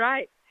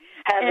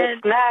 Have a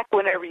snack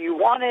whenever you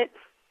want it.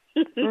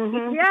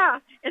 Mm-hmm. Yeah,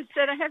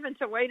 instead of having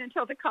to wait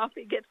until the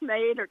coffee gets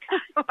made or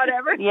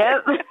whatever.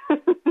 Yep.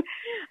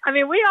 I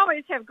mean, we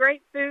always have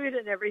great food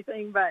and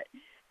everything, but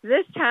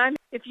this time,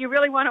 if you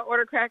really want to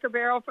order Cracker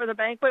Barrel for the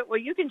banquet, well,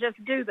 you can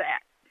just do that.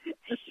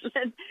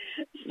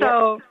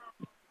 So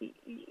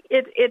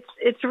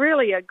it's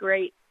really a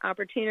great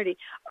opportunity.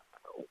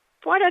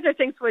 What other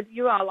things would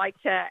you all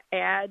like to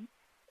add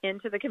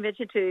into the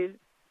convention to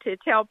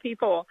tell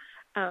people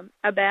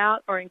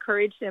about or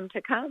encourage them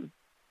to come?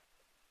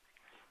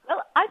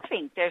 Well, I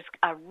think there's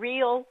a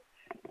real,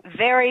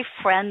 very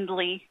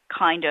friendly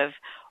kind of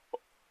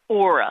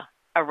aura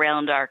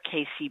around our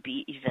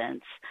KCB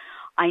events.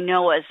 I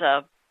know as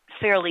a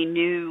fairly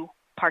new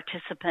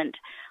participant,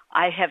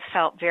 I have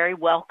felt very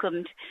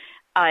welcomed.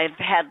 I've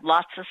had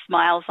lots of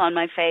smiles on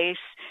my face.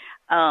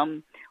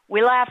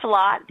 We laugh a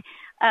lot.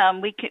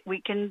 We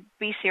can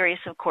be serious,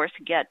 of course,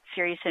 get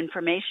serious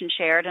information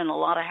shared and a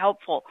lot of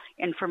helpful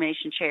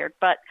information shared.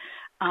 But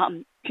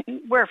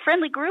we're a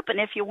friendly group, and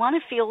if you want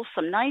to feel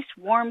some nice,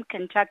 warm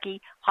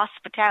Kentucky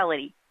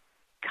hospitality,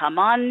 come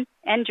on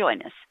and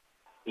join us.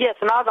 Yes,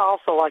 and I'd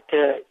also like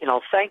to,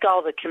 thank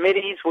all the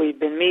committees. We've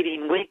been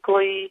meeting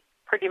weekly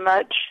pretty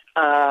much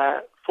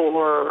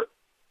for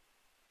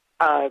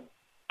a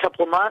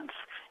couple of months,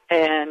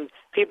 and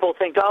people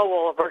think,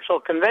 a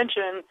virtual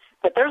convention,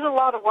 but there's a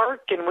lot of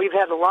work, and we've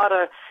had a lot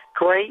of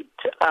great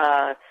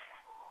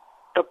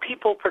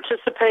people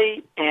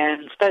participate,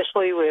 and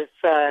especially with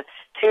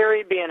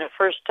Terry being a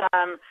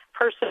first-time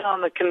person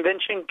on the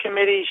convention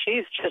committee,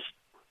 she's just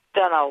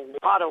done a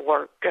lot of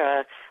work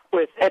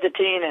with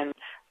editing and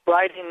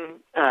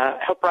writing,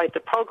 help write the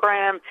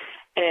program,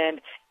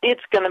 and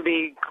it's going to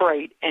be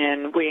great,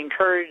 and we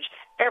encourage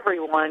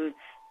everyone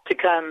to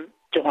come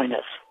join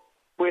us.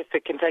 With the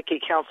Kentucky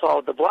Council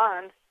of the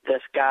Blind, the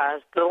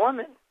sky's the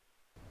limit.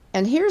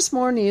 And here's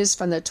more news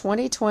from the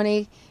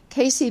 2020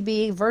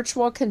 KCB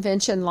Virtual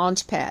Convention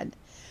Launchpad.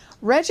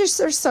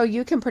 Register so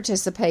you can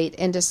participate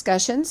in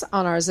discussions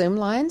on our Zoom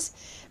lines,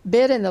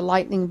 bid in the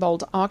Lightning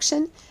Bolt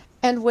auction,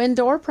 and win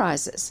door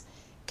prizes.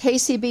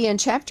 KCB and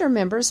chapter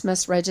members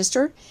must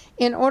register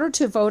in order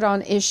to vote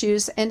on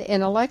issues and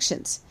in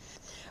elections.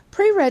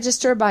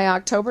 Pre-register by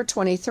October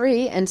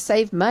 23 and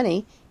save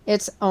money,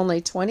 it's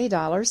only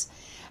 $20,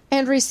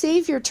 and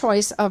receive your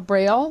choice of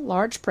Braille,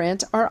 large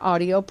print, or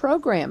audio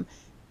program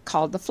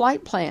called the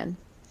Flight Plan.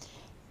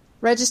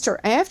 Register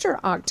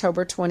after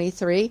October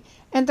 23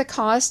 and the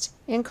cost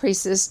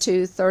increases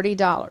to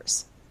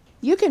 $30.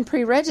 You can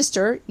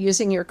pre-register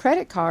using your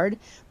credit card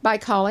by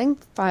calling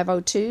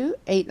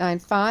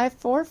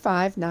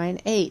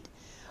 502-895-4598.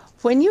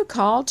 When you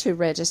call to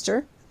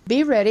register,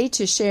 be ready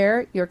to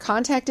share your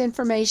contact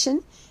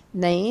information,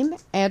 name,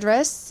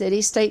 address,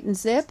 city, state, and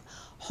zip,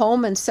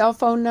 home and cell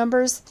phone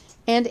numbers,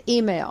 and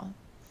email.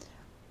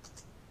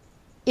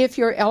 If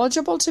you're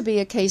eligible to be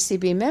a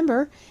KCB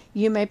member,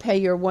 you may pay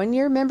your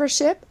 1-year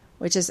membership,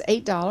 which is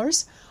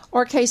 $8,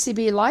 or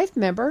KCB Life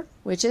member,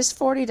 which is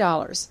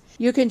 $40.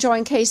 You can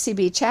join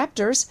KCB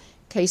chapters.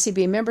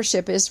 KCB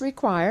membership is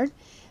required.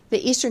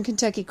 The Eastern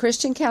Kentucky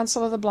Christian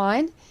Council of the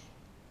Blind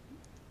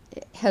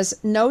has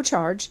no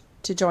charge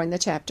to join the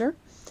chapter.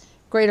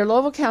 Greater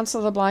Louisville Council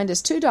of the Blind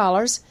is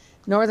 $2.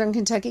 Northern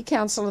Kentucky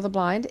Council of the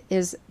Blind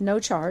is no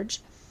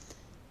charge.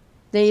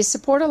 The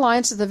Support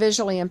Alliance of the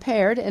Visually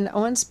Impaired in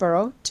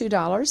Owensboro,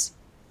 $2.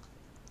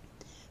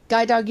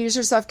 Guide Dog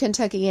Users of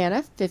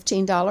Kentuckiana,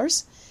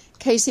 $15.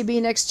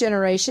 KCB Next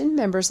Generation,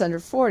 members under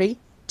 40,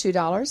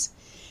 $2.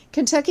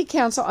 Kentucky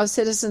Council of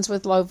Citizens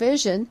with Low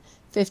Vision,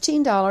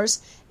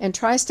 $15. And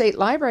Tri-State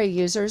Library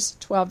users,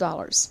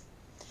 $12.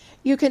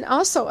 You can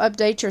also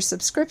update your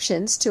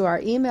subscriptions to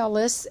our email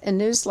lists and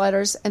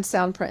newsletters and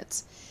sound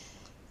prints.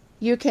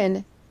 You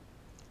can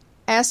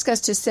ask us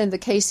to send the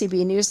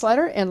KCB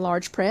newsletter in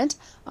large print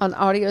on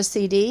audio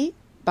CD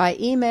by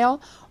email,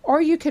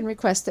 or you can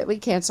request that we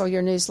cancel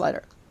your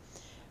newsletter.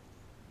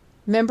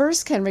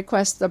 Members can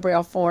request the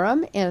Braille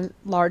Forum in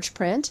large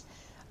print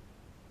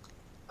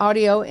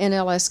audio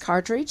NLS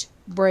cartridge,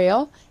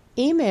 Braille,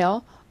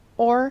 email,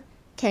 or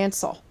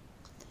cancel.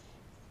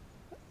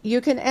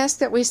 You can ask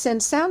that we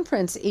send sound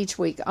prints each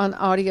week on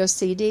audio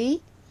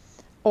CD,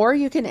 or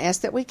you can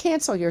ask that we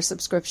cancel your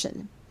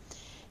subscription.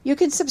 You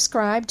can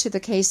subscribe to the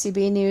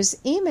KCB News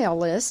email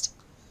list,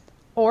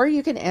 or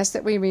you can ask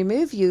that we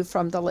remove you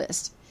from the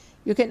list.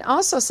 You can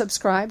also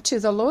subscribe to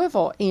the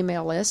Louisville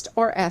email list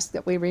or ask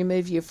that we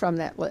remove you from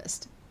that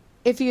list.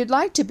 If you'd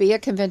like to be a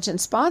convention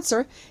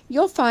sponsor,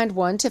 you'll find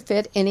one to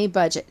fit any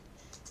budget.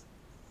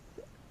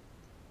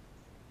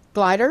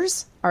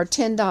 Gliders are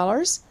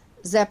 $10,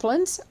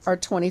 Zeppelins are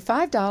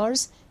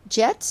 $25,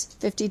 Jets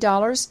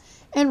 $50,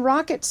 and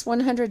Rockets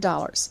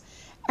 $100.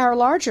 Our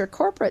larger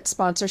corporate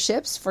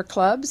sponsorships for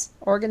clubs,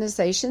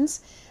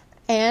 organizations,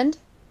 and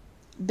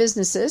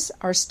businesses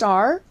are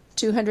Star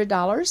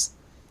 $200,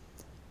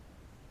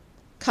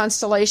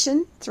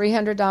 Constellation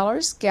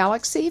 $300,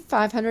 Galaxy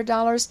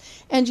 $500,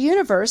 and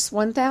Universe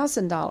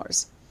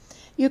 $1,000.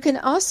 You can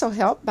also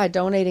help by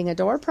donating a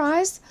door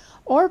prize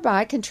or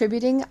by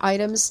contributing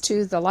items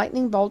to the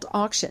Lightning Bolt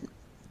auction.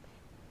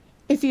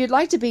 If you'd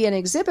like to be an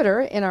exhibitor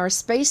in our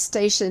Space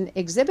Station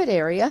exhibit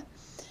area,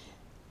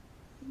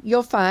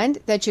 you'll find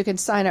that you can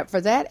sign up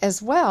for that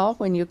as well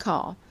when you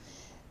call.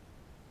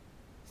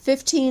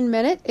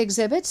 15-minute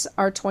exhibits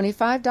are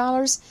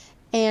 $25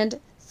 and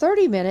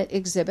 30-minute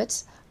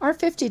exhibits are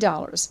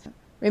 $50.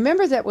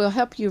 Remember that we'll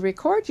help you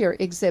record your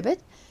exhibit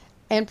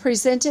and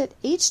present it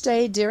each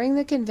day during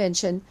the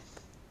convention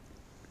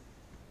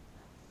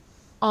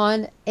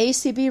on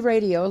ACB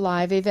Radio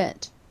Live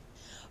event.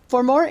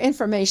 For more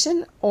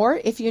information, or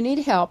if you need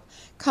help,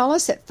 call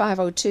us at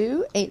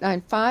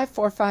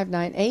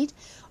 502-895-4598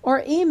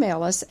 or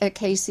email us at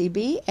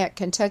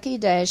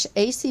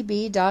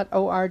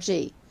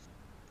kcb@kentucky-acb.org.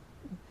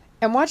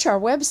 And watch our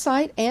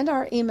website and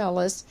our email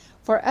list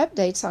for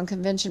updates on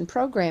convention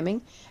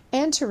programming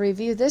and to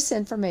review this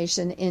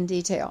information in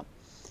detail.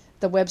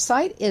 The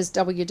website is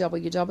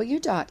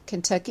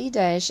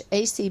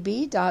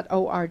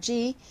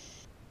www.kentucky-acb.org,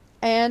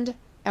 and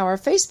our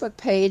Facebook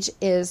page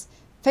is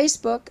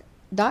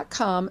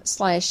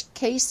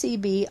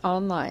facebook.com/KCB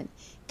Online,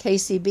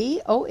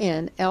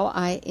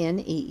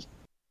 KCBONLINE.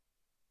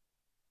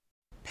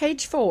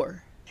 Page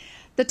 4.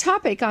 The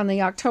topic on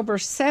the October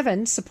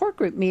 7 support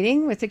group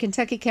meeting with the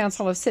Kentucky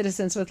Council of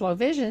Citizens with Low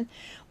Vision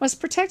was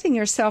protecting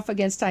yourself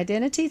against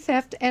identity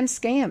theft and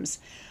scams.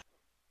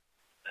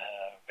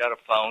 Got a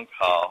phone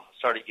call.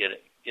 Started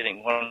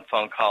getting one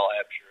phone call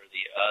after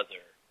the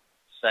other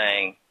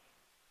saying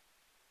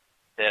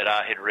that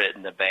I had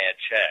written a bad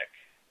check.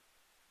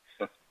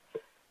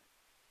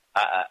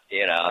 I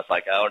was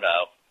like, oh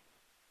no,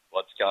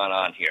 what's going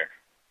on here?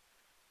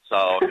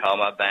 So I called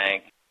my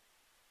bank.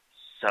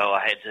 So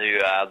I had to,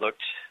 I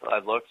looked,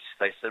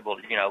 they said, well,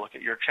 look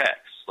at your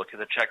checks, look at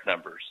the check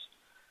numbers.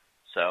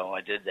 So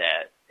I did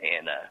that,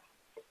 and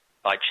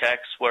my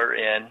checks were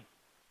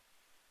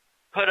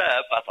put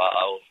up. I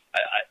thought, I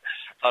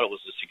thought it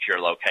was a secure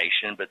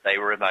location, but they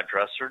were in my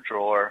dresser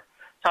drawer,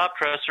 top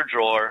dresser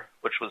drawer,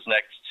 which was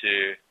next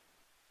to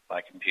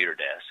my computer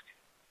desk.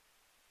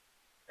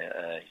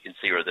 You can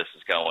see where this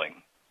is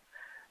going.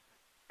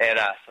 And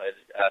I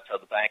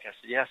told the bank, I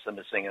said, yes, I'm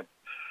missing I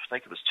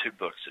think it was 2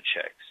 books of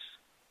checks.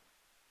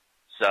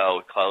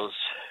 So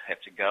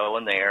have to go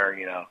in there,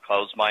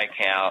 close my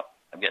account.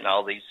 I'm getting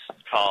all these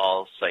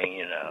calls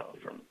saying,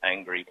 from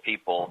angry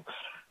people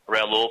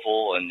around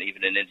Louisville and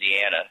even in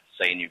Indiana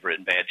saying you've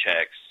written bad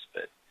checks.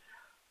 But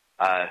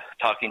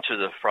talking to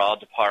the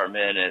fraud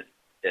department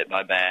at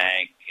my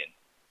bank, and,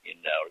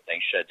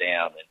 everything shut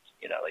down. And,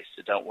 they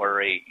said, don't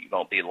worry, you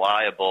won't be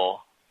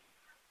liable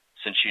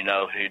since you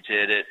know who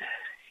did it.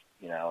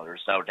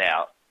 There's no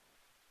doubt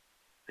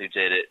who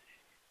did it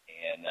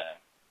and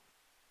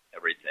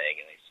everything.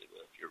 And they said,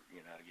 well, if you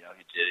know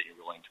who did it, you're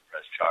willing to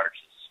press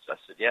charges. So I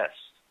said, yes,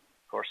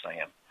 of course I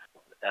am.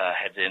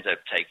 Had to end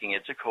up taking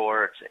it to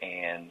court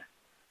and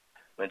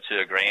went to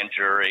a grand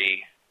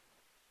jury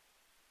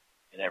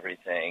and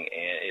everything.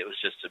 And it was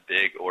just a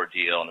big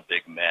ordeal and a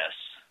big mess.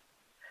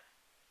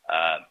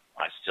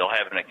 I still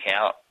have an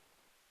account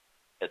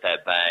at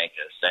that bank,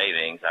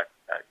 savings. I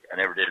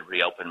never did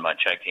reopen my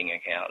checking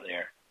account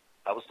there.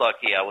 I was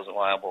lucky I wasn't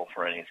liable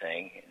for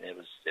anything. And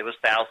it was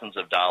thousands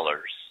of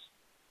dollars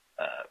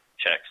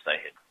checks they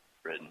had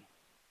written.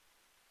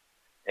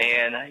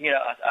 And,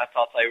 I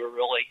thought they were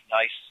really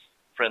nice,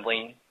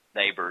 friendly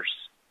neighbors.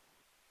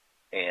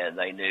 And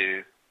they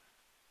knew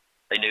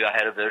I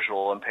had a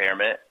visual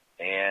impairment,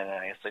 and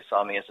I guess they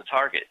saw me as a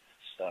target.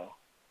 So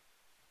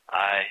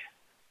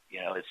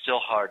it's still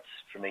hard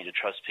for me to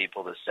trust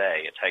people this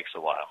day. It takes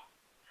a while.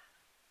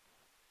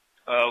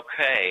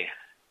 Okay.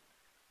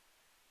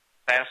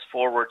 Fast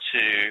forward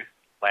to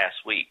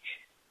last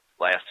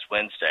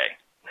Wednesday.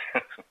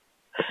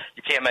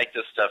 You can't make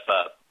this stuff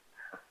up.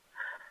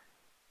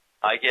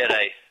 I get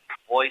a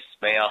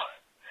voicemail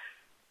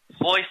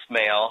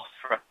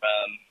from, I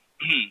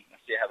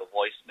see I have a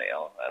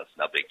voicemail. That's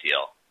no big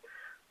deal.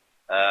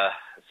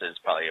 This is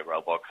probably a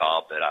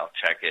robocall, but I'll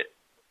check it.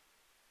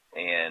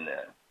 And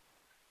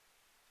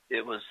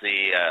it was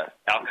the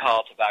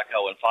alcohol,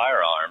 tobacco, and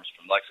firearms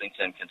from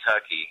Lexington,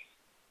 Kentucky,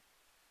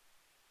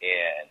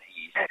 and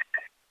he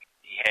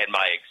had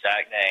my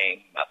exact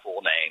name, my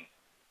full name,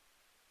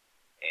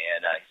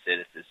 and I said,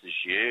 if this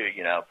is you,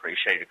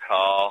 appreciate a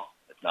call.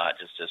 If not,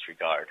 just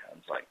disregard. I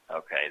was like,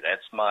 okay,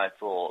 that's I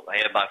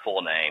have my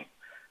full name.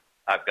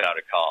 I've got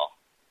a call.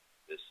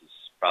 This is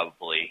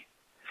probably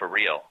for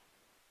real,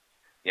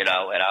 and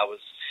I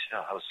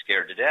was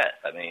scared to death.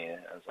 I mean,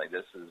 I was like,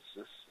 this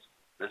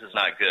is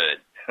not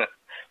good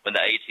when the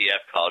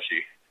ATF calls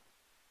you.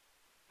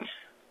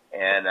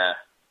 And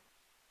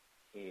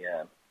he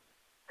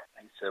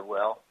said,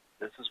 well,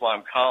 this is why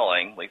I'm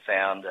calling. We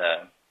found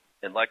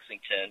in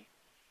Lexington,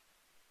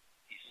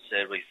 he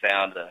said, we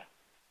found a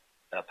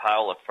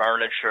pile of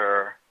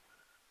furniture,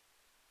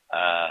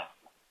 a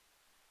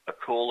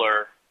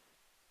cooler,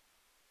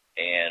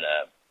 and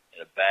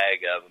a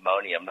bag of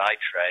ammonium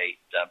nitrate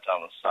dumped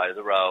on the side of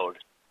the road,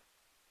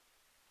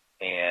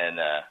 and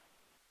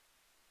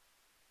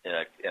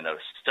in a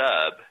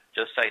stub,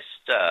 just a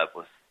stub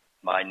with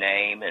my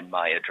name and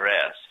my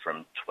address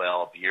from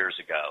 12 years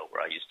ago,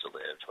 where I used to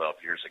live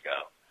 12 years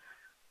ago.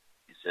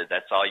 He said,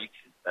 that's all it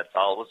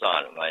was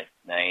on it, my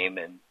name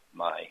and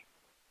my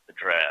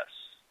address.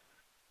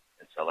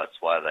 And so that's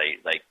why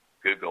they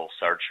Google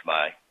searched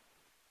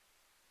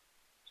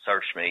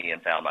me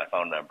and found my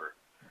phone number.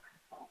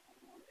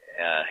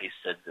 He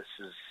said, this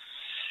is,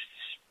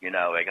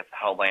 I got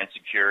the Homeland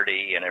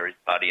Security and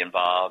everybody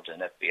involved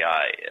and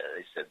FBI.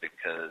 They said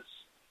because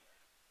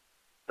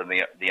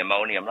the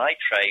ammonium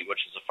nitrate,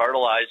 which is a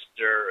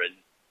fertilizer and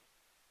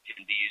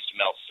can be used to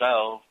melt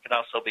snow, can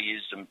also be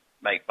used to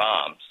make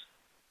bombs.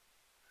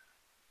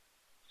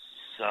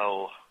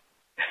 So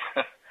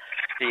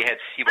he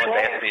wanted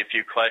to ask me a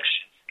few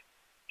questions.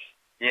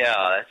 Yeah,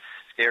 that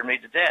scared me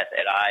to death.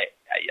 And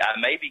I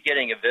may be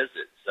getting a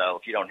visit, so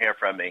if you don't hear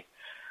from me,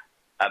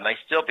 I may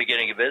still be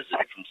getting a visit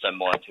from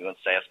someone who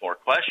wants to ask more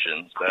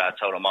questions, but I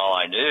told him all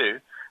I knew.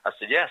 I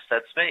said, yes,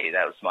 that's me.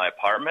 That was my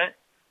apartment.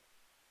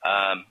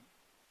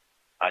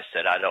 I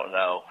said, I don't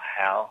know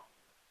how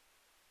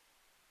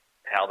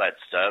that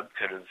stub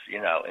could have,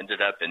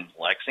 ended up in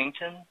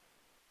Lexington.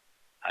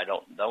 I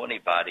don't know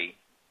anybody.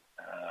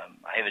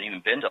 I haven't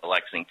even been to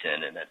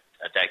Lexington in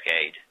a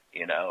decade,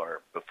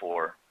 or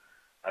before.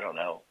 I don't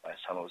know,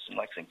 last time I was in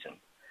Lexington.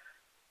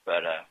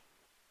 But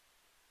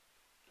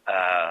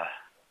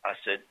I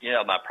said,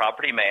 my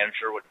property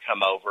manager would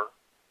come over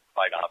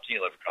quite often. He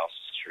lived across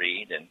the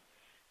street, and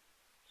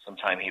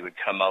sometime he would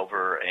come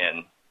over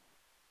and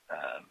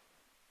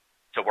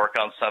to work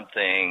on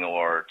something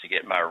or to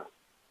get my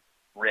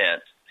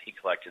rent. He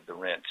collected the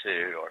rent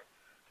too, or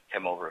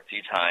come over a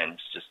few times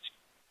just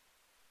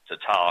to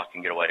talk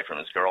and get away from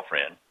his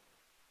girlfriend.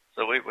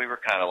 So we were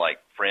kind of like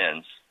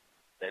friends.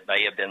 It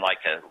may have been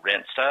like a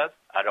rent stub.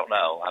 I don't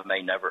know. I'll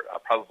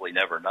probably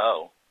never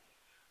know.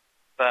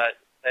 But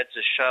that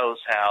just shows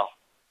how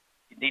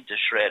you need to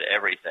shred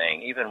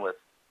everything, even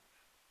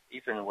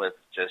with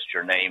just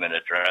your name and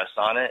address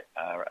on it.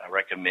 I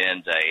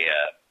recommend a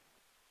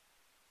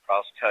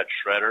cross-cut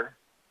shredder,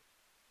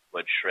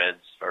 which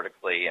shreds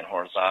vertically and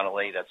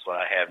horizontally. That's what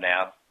I have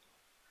now.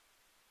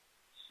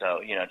 So,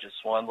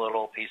 just one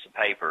little piece of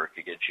paper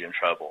could get you in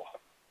trouble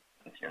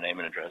with your name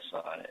and address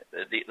on it.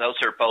 Those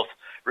are both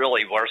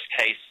really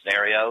worst-case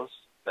scenarios,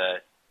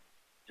 but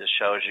just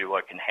shows you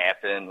what can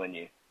happen when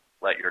you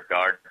let your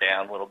guard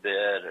down a little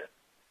bit, or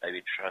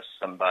maybe trust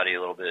somebody a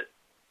little bit,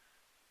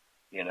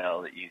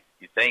 that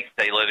you think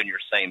they live in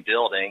your same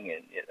building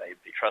and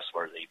they'd be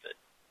trustworthy,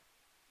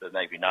 but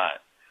maybe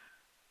not.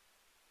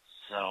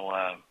 So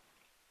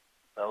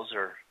those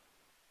are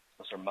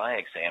my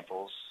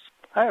examples.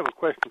 I have a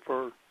question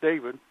for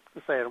David.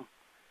 This is Adam.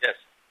 Yes.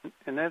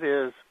 And that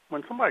is,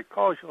 when somebody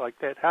calls you like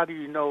that, how do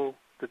you know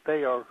that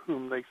they are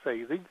whom they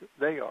say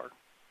they are?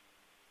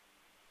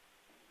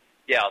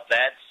 Yeah,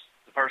 that's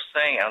the first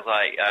thing. I was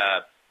like,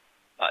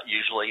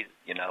 usually,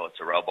 it's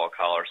a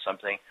robocall or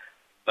something,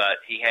 but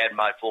he had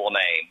my full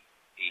name.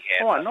 He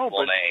had my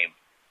full name.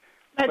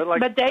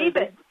 But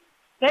David,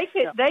 they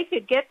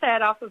could get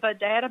that off of a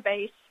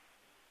database.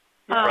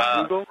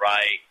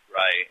 Right.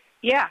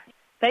 Yeah,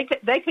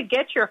 they could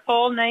get your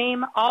full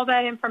name, all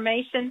that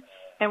information,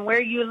 and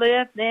where you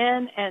live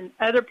then, and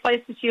other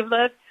places you've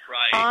lived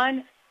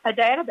on a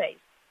database.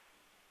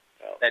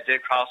 That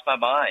did cross my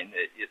mind.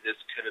 This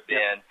could have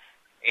been,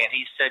 and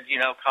he said,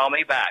 call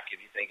me back if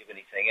you think of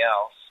anything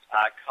else.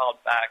 I called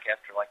back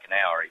after like an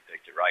hour. He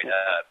picked it right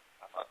up.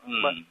 I thought,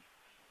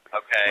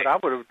 okay. What I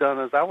would have done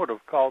is I would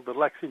have called the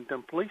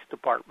Lexington Police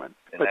Department.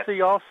 But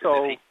see,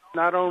 also,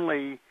 not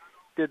only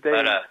did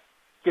they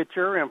get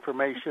your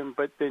information,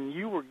 but then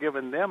you were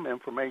giving them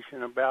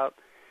information about,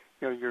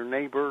 your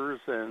neighbors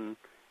and,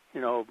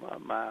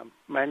 my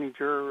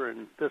manager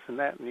and this and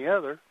that and the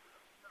other.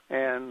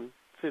 And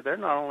see, they're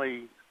not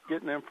only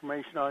getting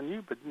information on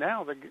you, but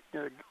now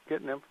they're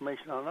getting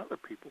information on other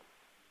people.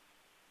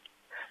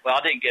 Well,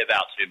 I didn't give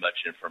out too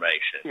much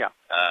information. Yeah.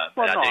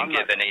 I didn't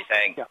give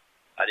anything. Yeah.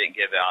 I didn't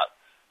give out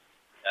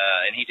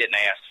and he didn't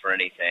ask for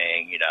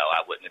anything. You know,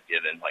 I wouldn't have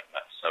given like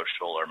my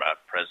social or my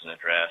present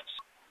address.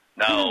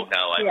 No,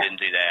 I didn't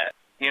do that.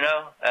 You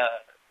know,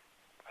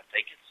 I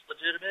think it's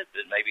legitimate,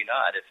 but maybe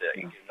not. If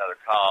I get another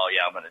call,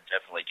 I'm going to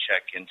definitely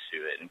check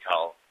into it and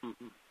call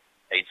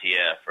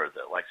ATF or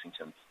the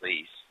Lexington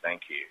Police.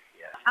 Thank you.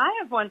 Yeah. I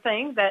have one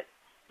thing that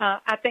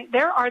I think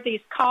there are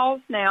these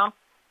calls now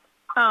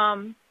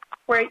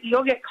where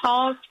you'll get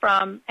calls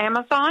from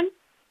Amazon,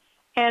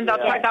 and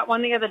I got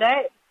one the other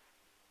day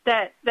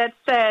that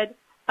said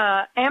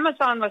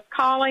Amazon was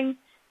calling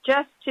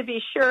just to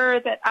be sure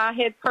that I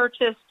had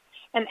purchased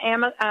an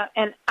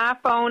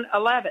iPhone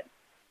 11.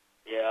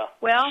 Yeah.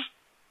 Well,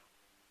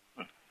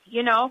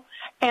 you know,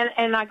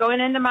 and I go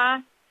into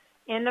my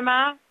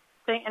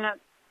thing, and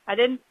I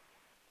didn't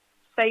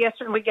say yes,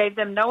 and we gave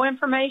them no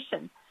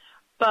information,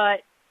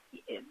 but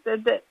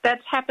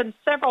that's happened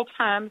several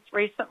times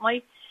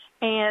recently.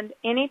 And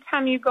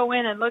anytime you go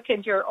in and look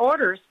at your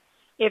orders,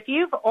 if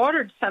you've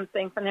ordered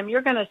something from them,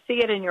 you're going to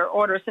see it in your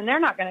orders, and they're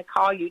not going to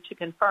call you to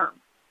confirm.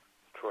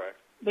 Correct.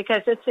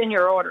 Because it's in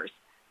your orders.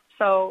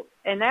 So,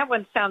 and that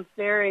one sounds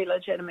very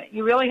legitimate.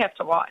 You really have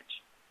to watch.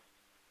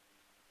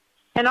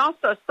 And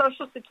also,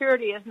 Social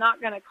Security is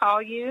not going to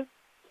call you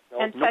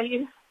and tell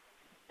you.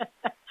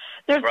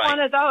 There's one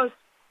of those,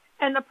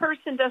 and the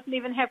person doesn't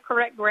even have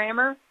correct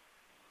grammar.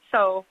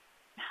 So,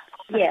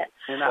 yes.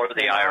 Or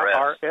the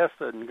IRS.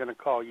 IRS isn't going to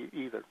call you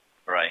either.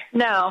 Right.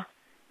 No,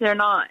 they're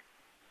not.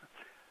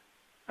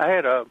 I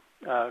had a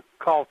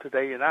call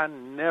today, and I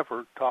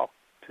never talk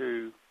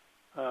to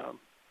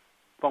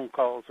phone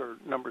calls or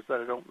numbers that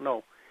I don't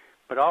know.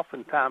 But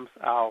oftentimes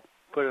I'll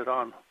put it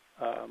on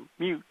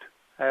mute.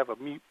 I have a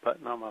mute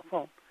button on my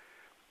phone.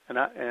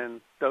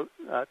 And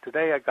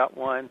today I got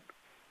one,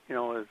 you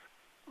know,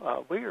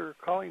 we are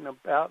calling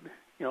about,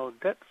 you know,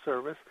 debt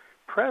service.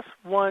 Press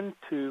 1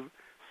 to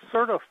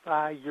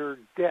certify your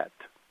debt.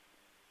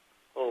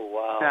 Oh,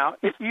 wow. Now,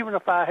 even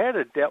if I had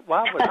a debt,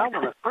 why would I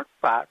want to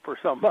certify it for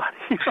somebody?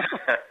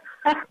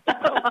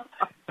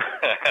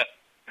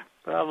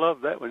 But I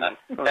love that one.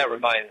 That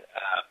reminds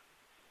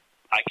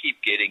I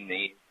keep getting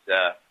these,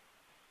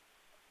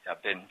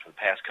 I've been for the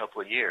past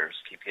couple of years,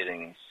 keep getting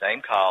these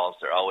same calls.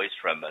 They're always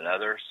from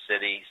another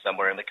city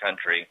somewhere in the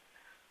country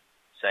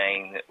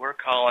saying that we're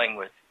calling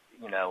with,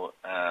 you know,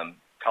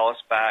 call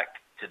us back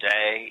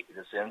today.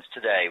 This ends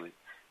today. We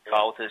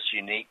call with this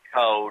unique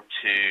code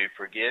to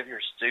forgive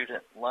your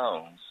student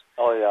loans.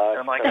 Oh, yeah. And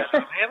I'm like, I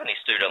don't have any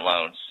student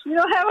loans. You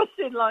don't have a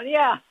student loan,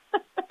 yeah.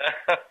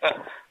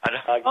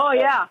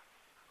 Yeah.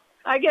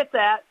 I get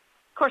that.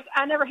 Of course,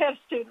 I never had a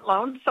student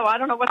loan, so I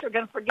don't know what they're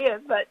going to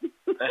forgive, but...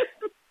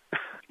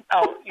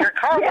 Oh, your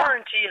car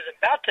warranty is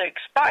about to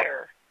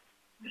expire.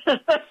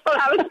 That's what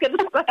I was going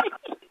to say.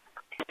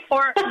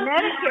 Or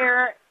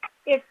Medicare,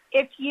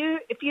 if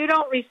you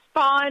don't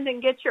respond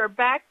and get your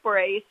back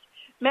brace,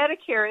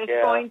 Medicare is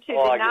going to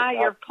deny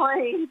your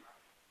claim.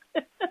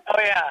 Oh,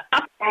 yeah.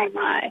 Oh,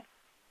 my.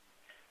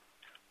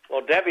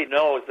 Well, Debbie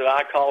knows that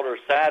I called her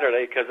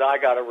Saturday because I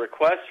got a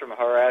request from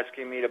her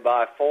asking me to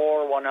buy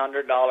 4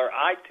 $100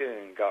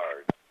 iTunes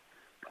cards.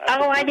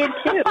 I did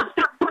too.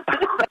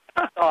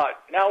 I thought,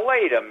 now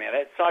wait a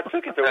minute. So I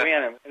took it to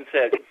Win and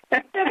said,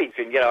 Debbie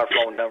can get our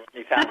phone number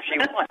anytime she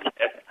wants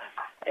it.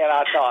 And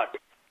I thought,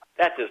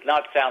 that does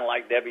not sound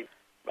like Debbie.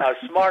 I was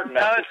smart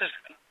enough. No,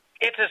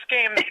 it's a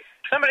scam.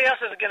 Somebody else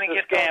is going to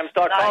get scam.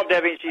 So I called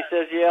Debbie and she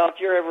says, if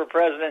you're ever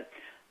president,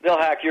 they'll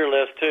hack your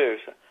list too.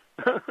 So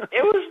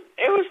it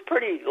was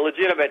pretty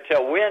legitimate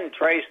till Win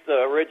traced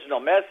the original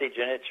message,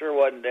 and it sure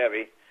wasn't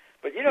Debbie.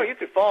 But you know, you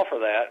could fall for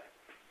that.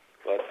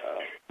 But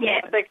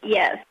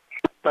yes.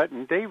 But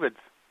in David's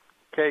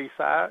case,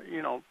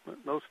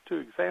 those two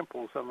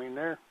examples, I mean,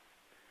 those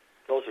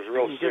are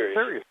real serious.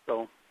 Get serious,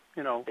 though.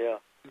 You know.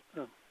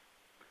 Yeah.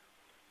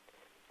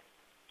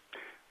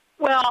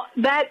 Well,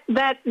 that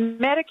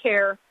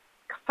Medicare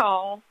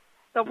call,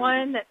 the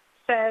one that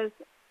says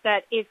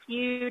that if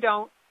you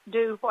don't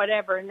do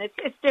whatever, and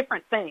it's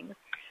different things,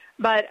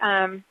 but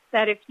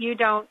that if you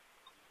don't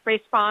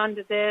respond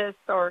to this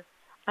or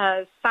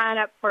sign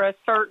up for a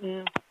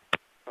certain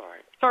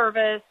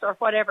service or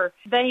whatever,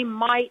 they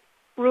might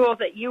rule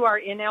that you are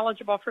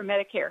ineligible for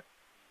Medicare.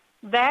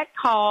 That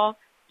call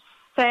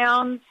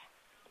sounds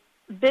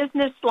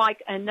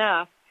business-like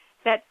enough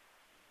that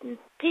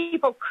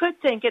people could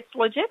think it's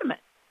legitimate,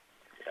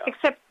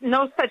 except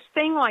no such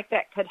thing like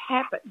that could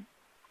happen.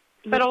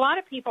 But a lot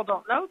of people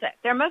don't know that.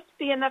 There must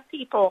be enough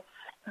people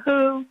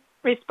who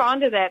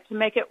respond to that to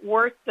make it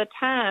worth the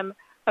time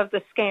of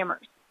the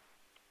scammers.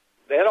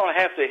 They don't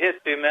have to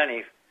hit too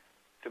many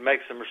to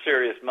make some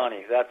serious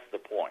money. That's the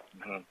point.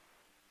 Mm-hmm.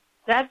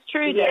 That's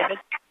true, David.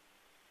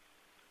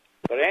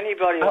 But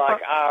anybody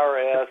like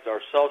IRS or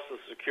Social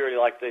Security,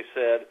 like they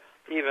said,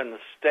 even the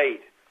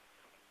state,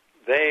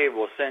 they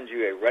will send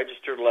you a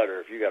registered letter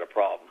if you got a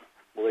problem.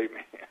 Believe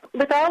me.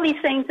 With all these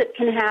things that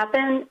can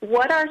happen,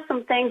 what are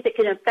some things that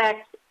can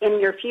affect in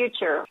your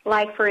future?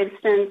 Like, for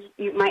instance,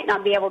 you might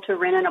not be able to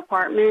rent an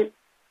apartment.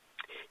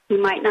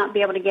 You might not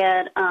be able to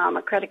get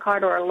a credit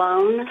card or a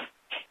loan.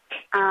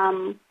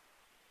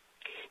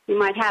 you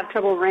might have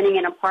trouble renting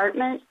an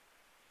apartment,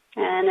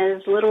 and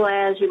as little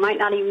as you might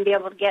not even be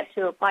able to get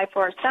to apply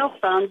for a cell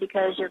phone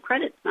because your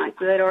credit's not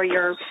good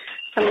or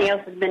somebody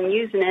else has been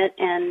using it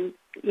and,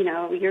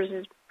 yours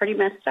is pretty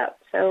messed up.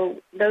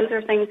 So those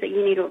are things that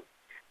you need to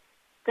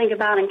think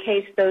about in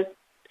case those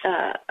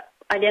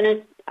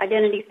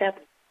identity theft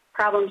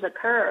problems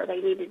occur.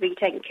 They need to be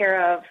taken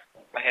care of.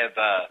 I have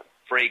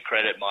free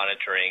credit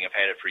monitoring. I've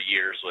had it for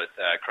years with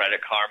Credit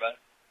Karma.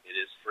 It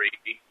is free.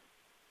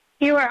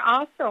 You are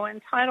also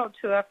entitled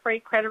to a free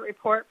credit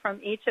report from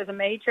each of the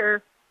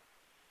major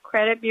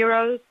credit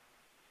bureaus.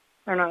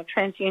 I don't know,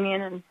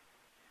 TransUnion and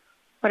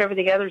whatever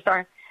the others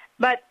are.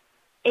 But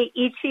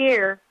each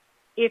year,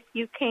 if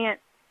you can't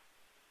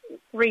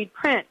read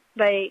print,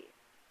 they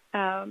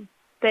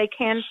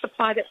can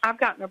supply that. I've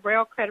gotten a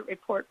Braille credit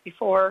report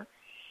before,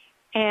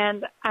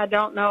 and I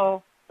don't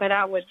know, but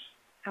I would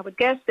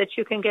guess that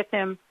you can get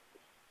them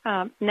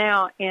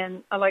now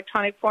in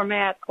electronic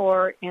format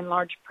or in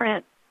large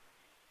print.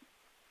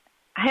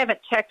 I haven't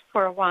checked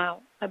for a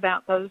while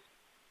about those,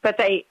 but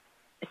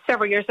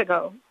several years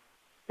ago,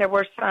 there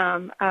were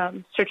some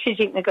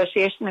strategic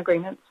negotiation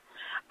agreements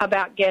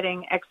about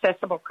getting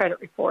accessible credit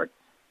reports.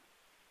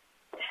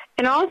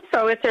 And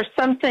also, if there's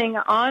something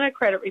on a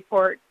credit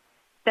report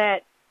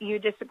that you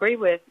disagree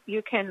with,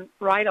 you can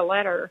write a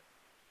letter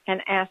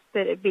and ask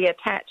that it be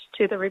attached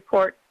to the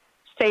report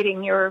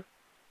stating your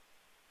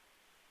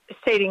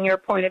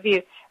point of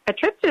view. A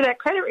trip to that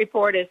credit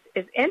report is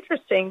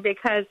interesting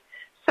because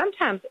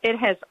sometimes it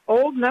has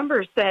old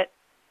numbers that,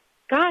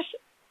 gosh,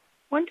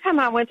 one time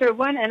I went through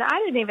one and I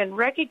didn't even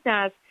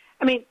recognize.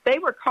 I mean, they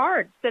were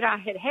cards that I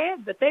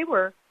had, but they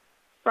were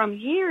from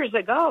years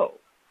ago,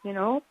 and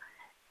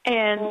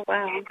oh,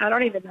 wow. I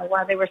don't even know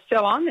why they were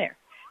still on there.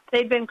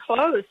 They'd been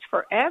closed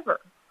forever,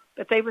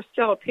 but they were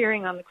still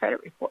appearing on the credit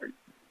report.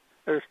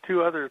 There's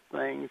two other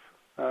things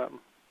I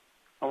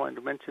wanted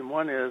to mention.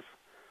 One is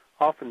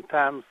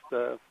oftentimes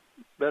the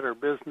Better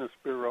Business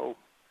Bureau,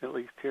 at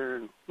least here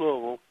in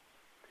Louisville,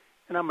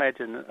 and I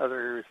imagine in other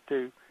areas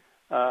too,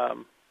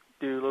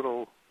 do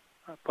little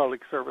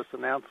public service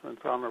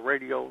announcements on the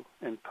radio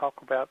and talk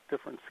about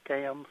different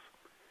scams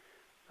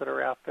that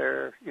are out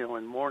there,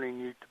 and warning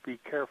you to be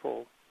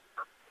careful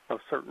of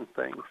certain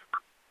things.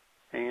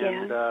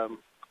 And,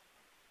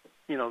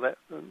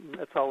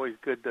 that's always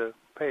good to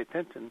pay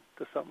attention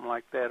to something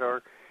like that.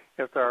 Or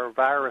if there are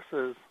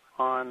viruses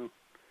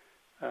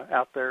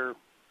out there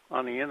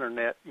on the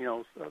Internet,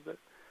 so that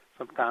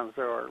sometimes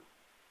there are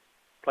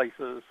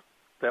places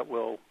that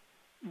will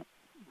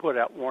put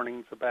out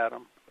warnings about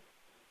them.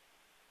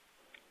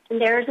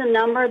 There's a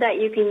number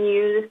that you can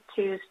use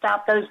to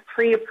stop those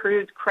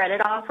pre-approved credit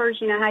offers.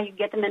 You know how you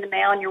get them in the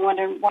mail and you're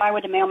wondering, why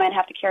would the mailman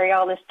have to carry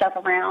all this stuff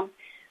around?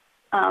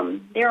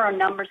 There are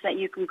numbers that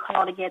you can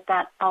call to get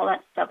all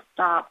that stuff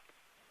stopped.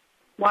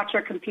 Watch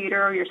your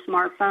computer or your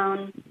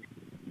smartphone,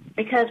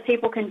 because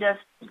people can just,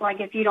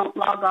 if you don't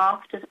log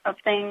off of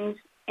things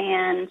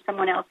and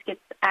someone else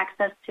gets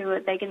access to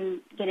it, they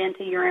can get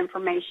into your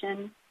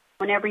information.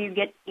 Whenever you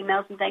get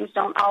emails and things,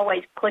 don't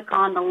always click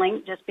on the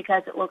link just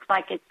because it looks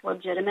like it's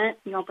legitimate.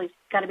 You always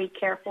got to be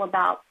careful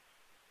about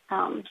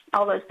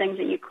all those things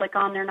that you click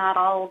on. They're not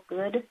all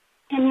good.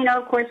 And,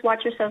 of course,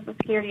 watch your Social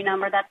Security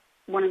number. That's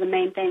one of the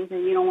main things that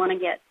you don't want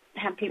to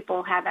have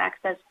people have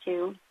access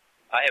to.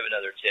 I have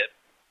another tip.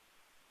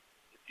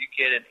 If you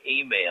get an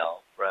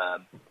email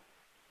from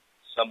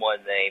someone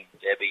named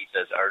Debbie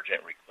says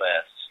urgent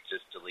request,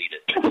 just delete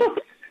it.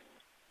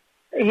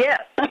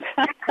 Yes.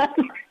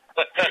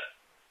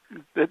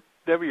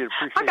 Debbie,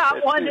 appreciate I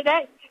got one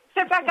today.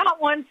 Except I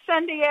got one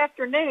Sunday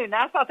afternoon.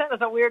 I thought that was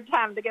a weird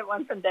time to get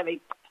one from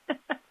Debbie.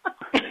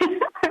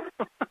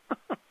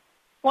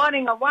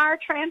 Wanting a wire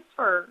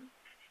transfer.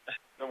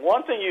 The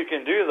one thing you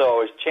can do,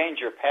 though, is change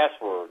your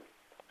password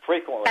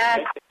frequently.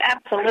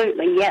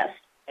 Absolutely, yes.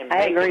 And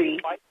I agree.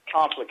 It quite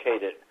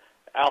complicated,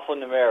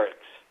 alphanumerics.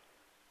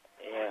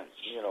 And,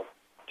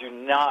 do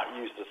not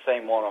use the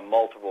same one on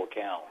multiple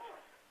accounts.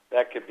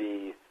 That could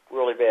be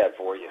really bad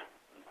for you.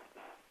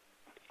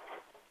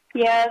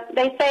 Yeah,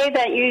 they say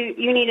that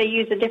you need to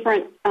use a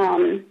different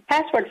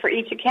password for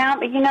each account,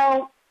 but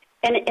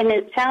and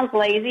it sounds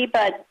lazy,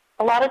 but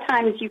a lot of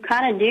times you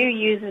kind of do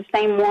use the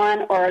same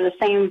one or the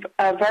same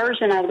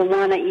version of the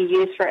one that you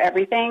use for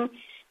everything,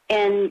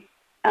 and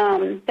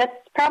that's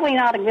probably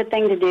not a good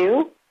thing to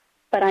do,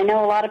 but I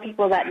know a lot of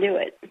people that do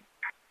it.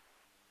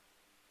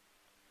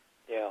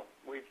 Yeah,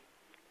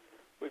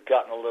 we've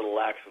gotten a little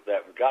lax with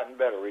that. We've gotten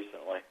better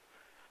recently.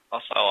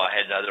 Also, I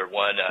had another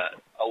one,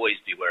 always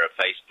beware of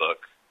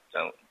Facebook.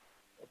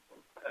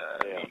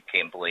 You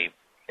can't believe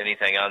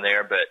anything on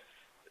there, but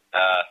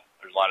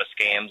there's a lot of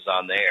scams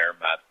on there.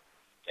 My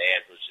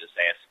dad was just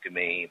asking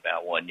me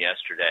about one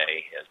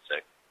yesterday.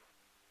 It's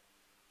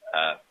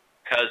a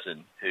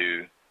cousin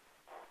who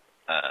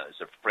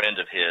is a friend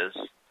of his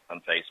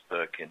on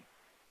Facebook and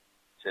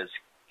says,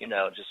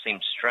 it just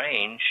seems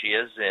strange. She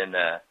is in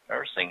a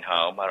nursing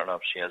home. I don't know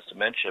if she has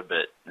dementia,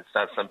 but it's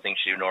not something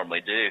she would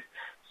normally do.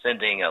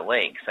 Sending a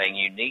link saying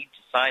you need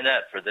to sign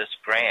up for this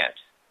grant.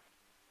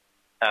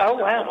 Oh,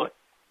 wow.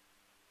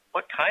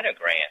 what kind of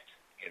grant,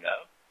 you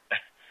know?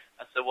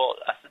 I said,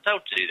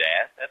 don't do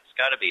that. That's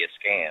got to be a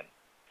scam.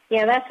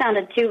 Yeah, that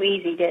sounded too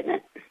easy, didn't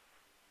it?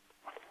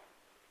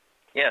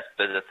 Yes,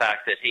 but the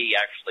fact that he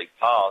actually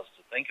paused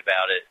to think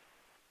about it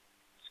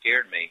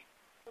scared me.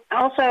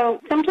 Also,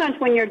 sometimes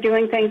when you're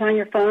doing things on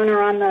your phone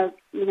or on the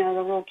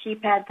little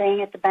keypad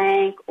thing at the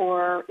bank,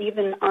 or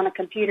even on a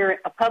computer,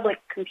 a public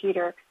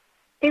computer,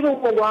 people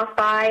will walk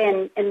by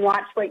and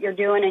watch what you're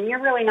doing, and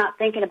you're really not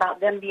thinking about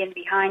them being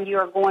behind you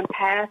or going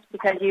past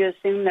because you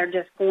assume they're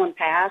just going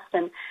past.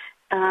 And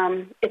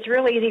it's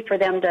really easy for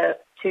them to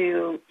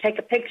take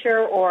a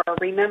picture or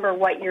remember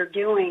what you're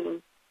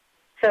doing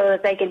so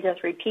that they can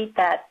just repeat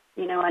that,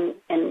 and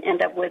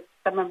end up with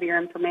some of your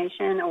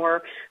information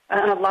or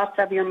lots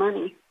of your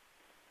money.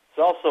 It's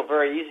also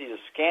very easy to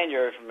scan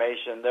your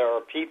information. There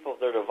are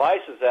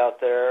devices out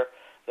there.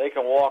 They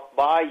can walk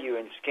by you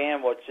and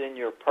scan what's in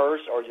your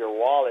purse or your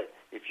wallet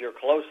if you're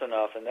close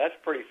enough, and that's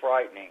pretty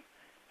frightening.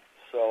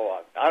 So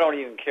I don't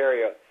even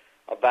carry a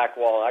back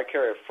wallet. I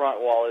carry a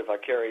front wallet if I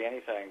carry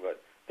anything, but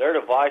there are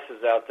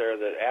devices out there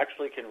that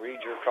actually can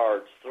read your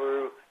cards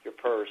through your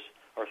purse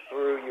or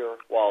through your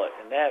wallet,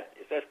 and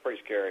that's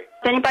pretty scary.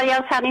 Does anybody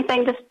else have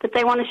anything that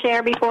they want to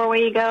share before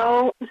we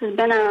go? This has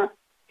been an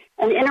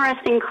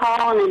interesting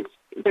call, and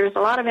there's a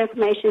lot of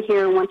information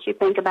here once you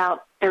think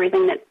about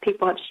everything that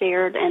people have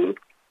shared and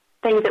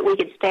things that we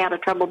could stay out of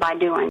trouble by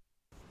doing.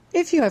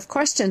 If you have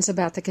questions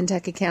about the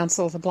Kentucky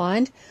Council of the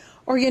Blind,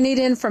 or you need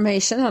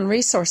information on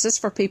resources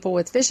for people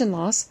with vision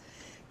loss,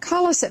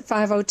 call us at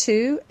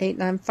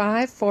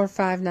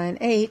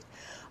 502-895-4598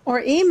 or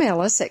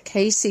email us at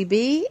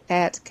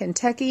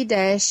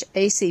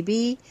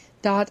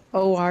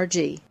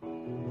kcb@kentucky-acb.org.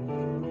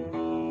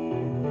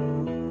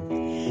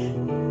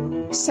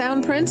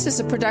 Soundprints is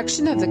a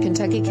production of the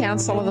Kentucky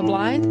Council of the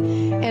Blind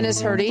and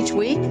is heard each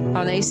week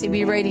on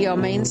ACB Radio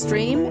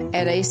Mainstream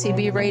at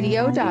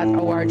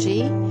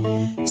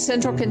acbradio.org,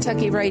 Central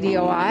Kentucky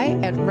Radio I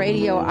at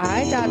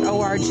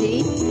radioi.org,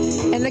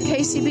 and the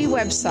KCB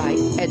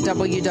website at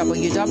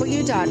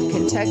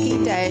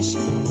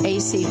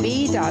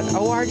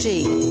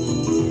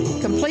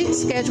www.kentucky-acb.org. Complete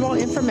schedule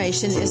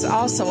information is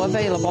also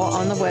available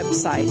on the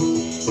website.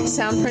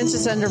 Soundprints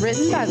is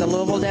underwritten by the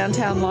Louisville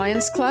Downtown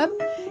Lions Club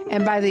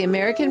and by the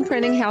American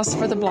Printing House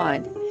for the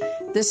Blind.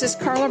 This is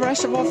Carla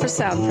Ruschival for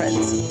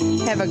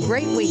Soundprints. Have a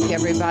great week,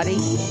 everybody.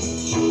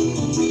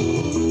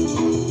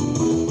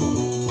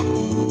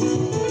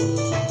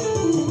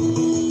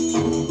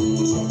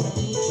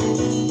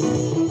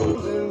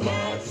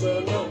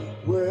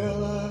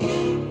 Well,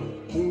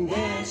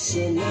 that's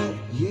enough,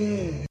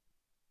 yeah.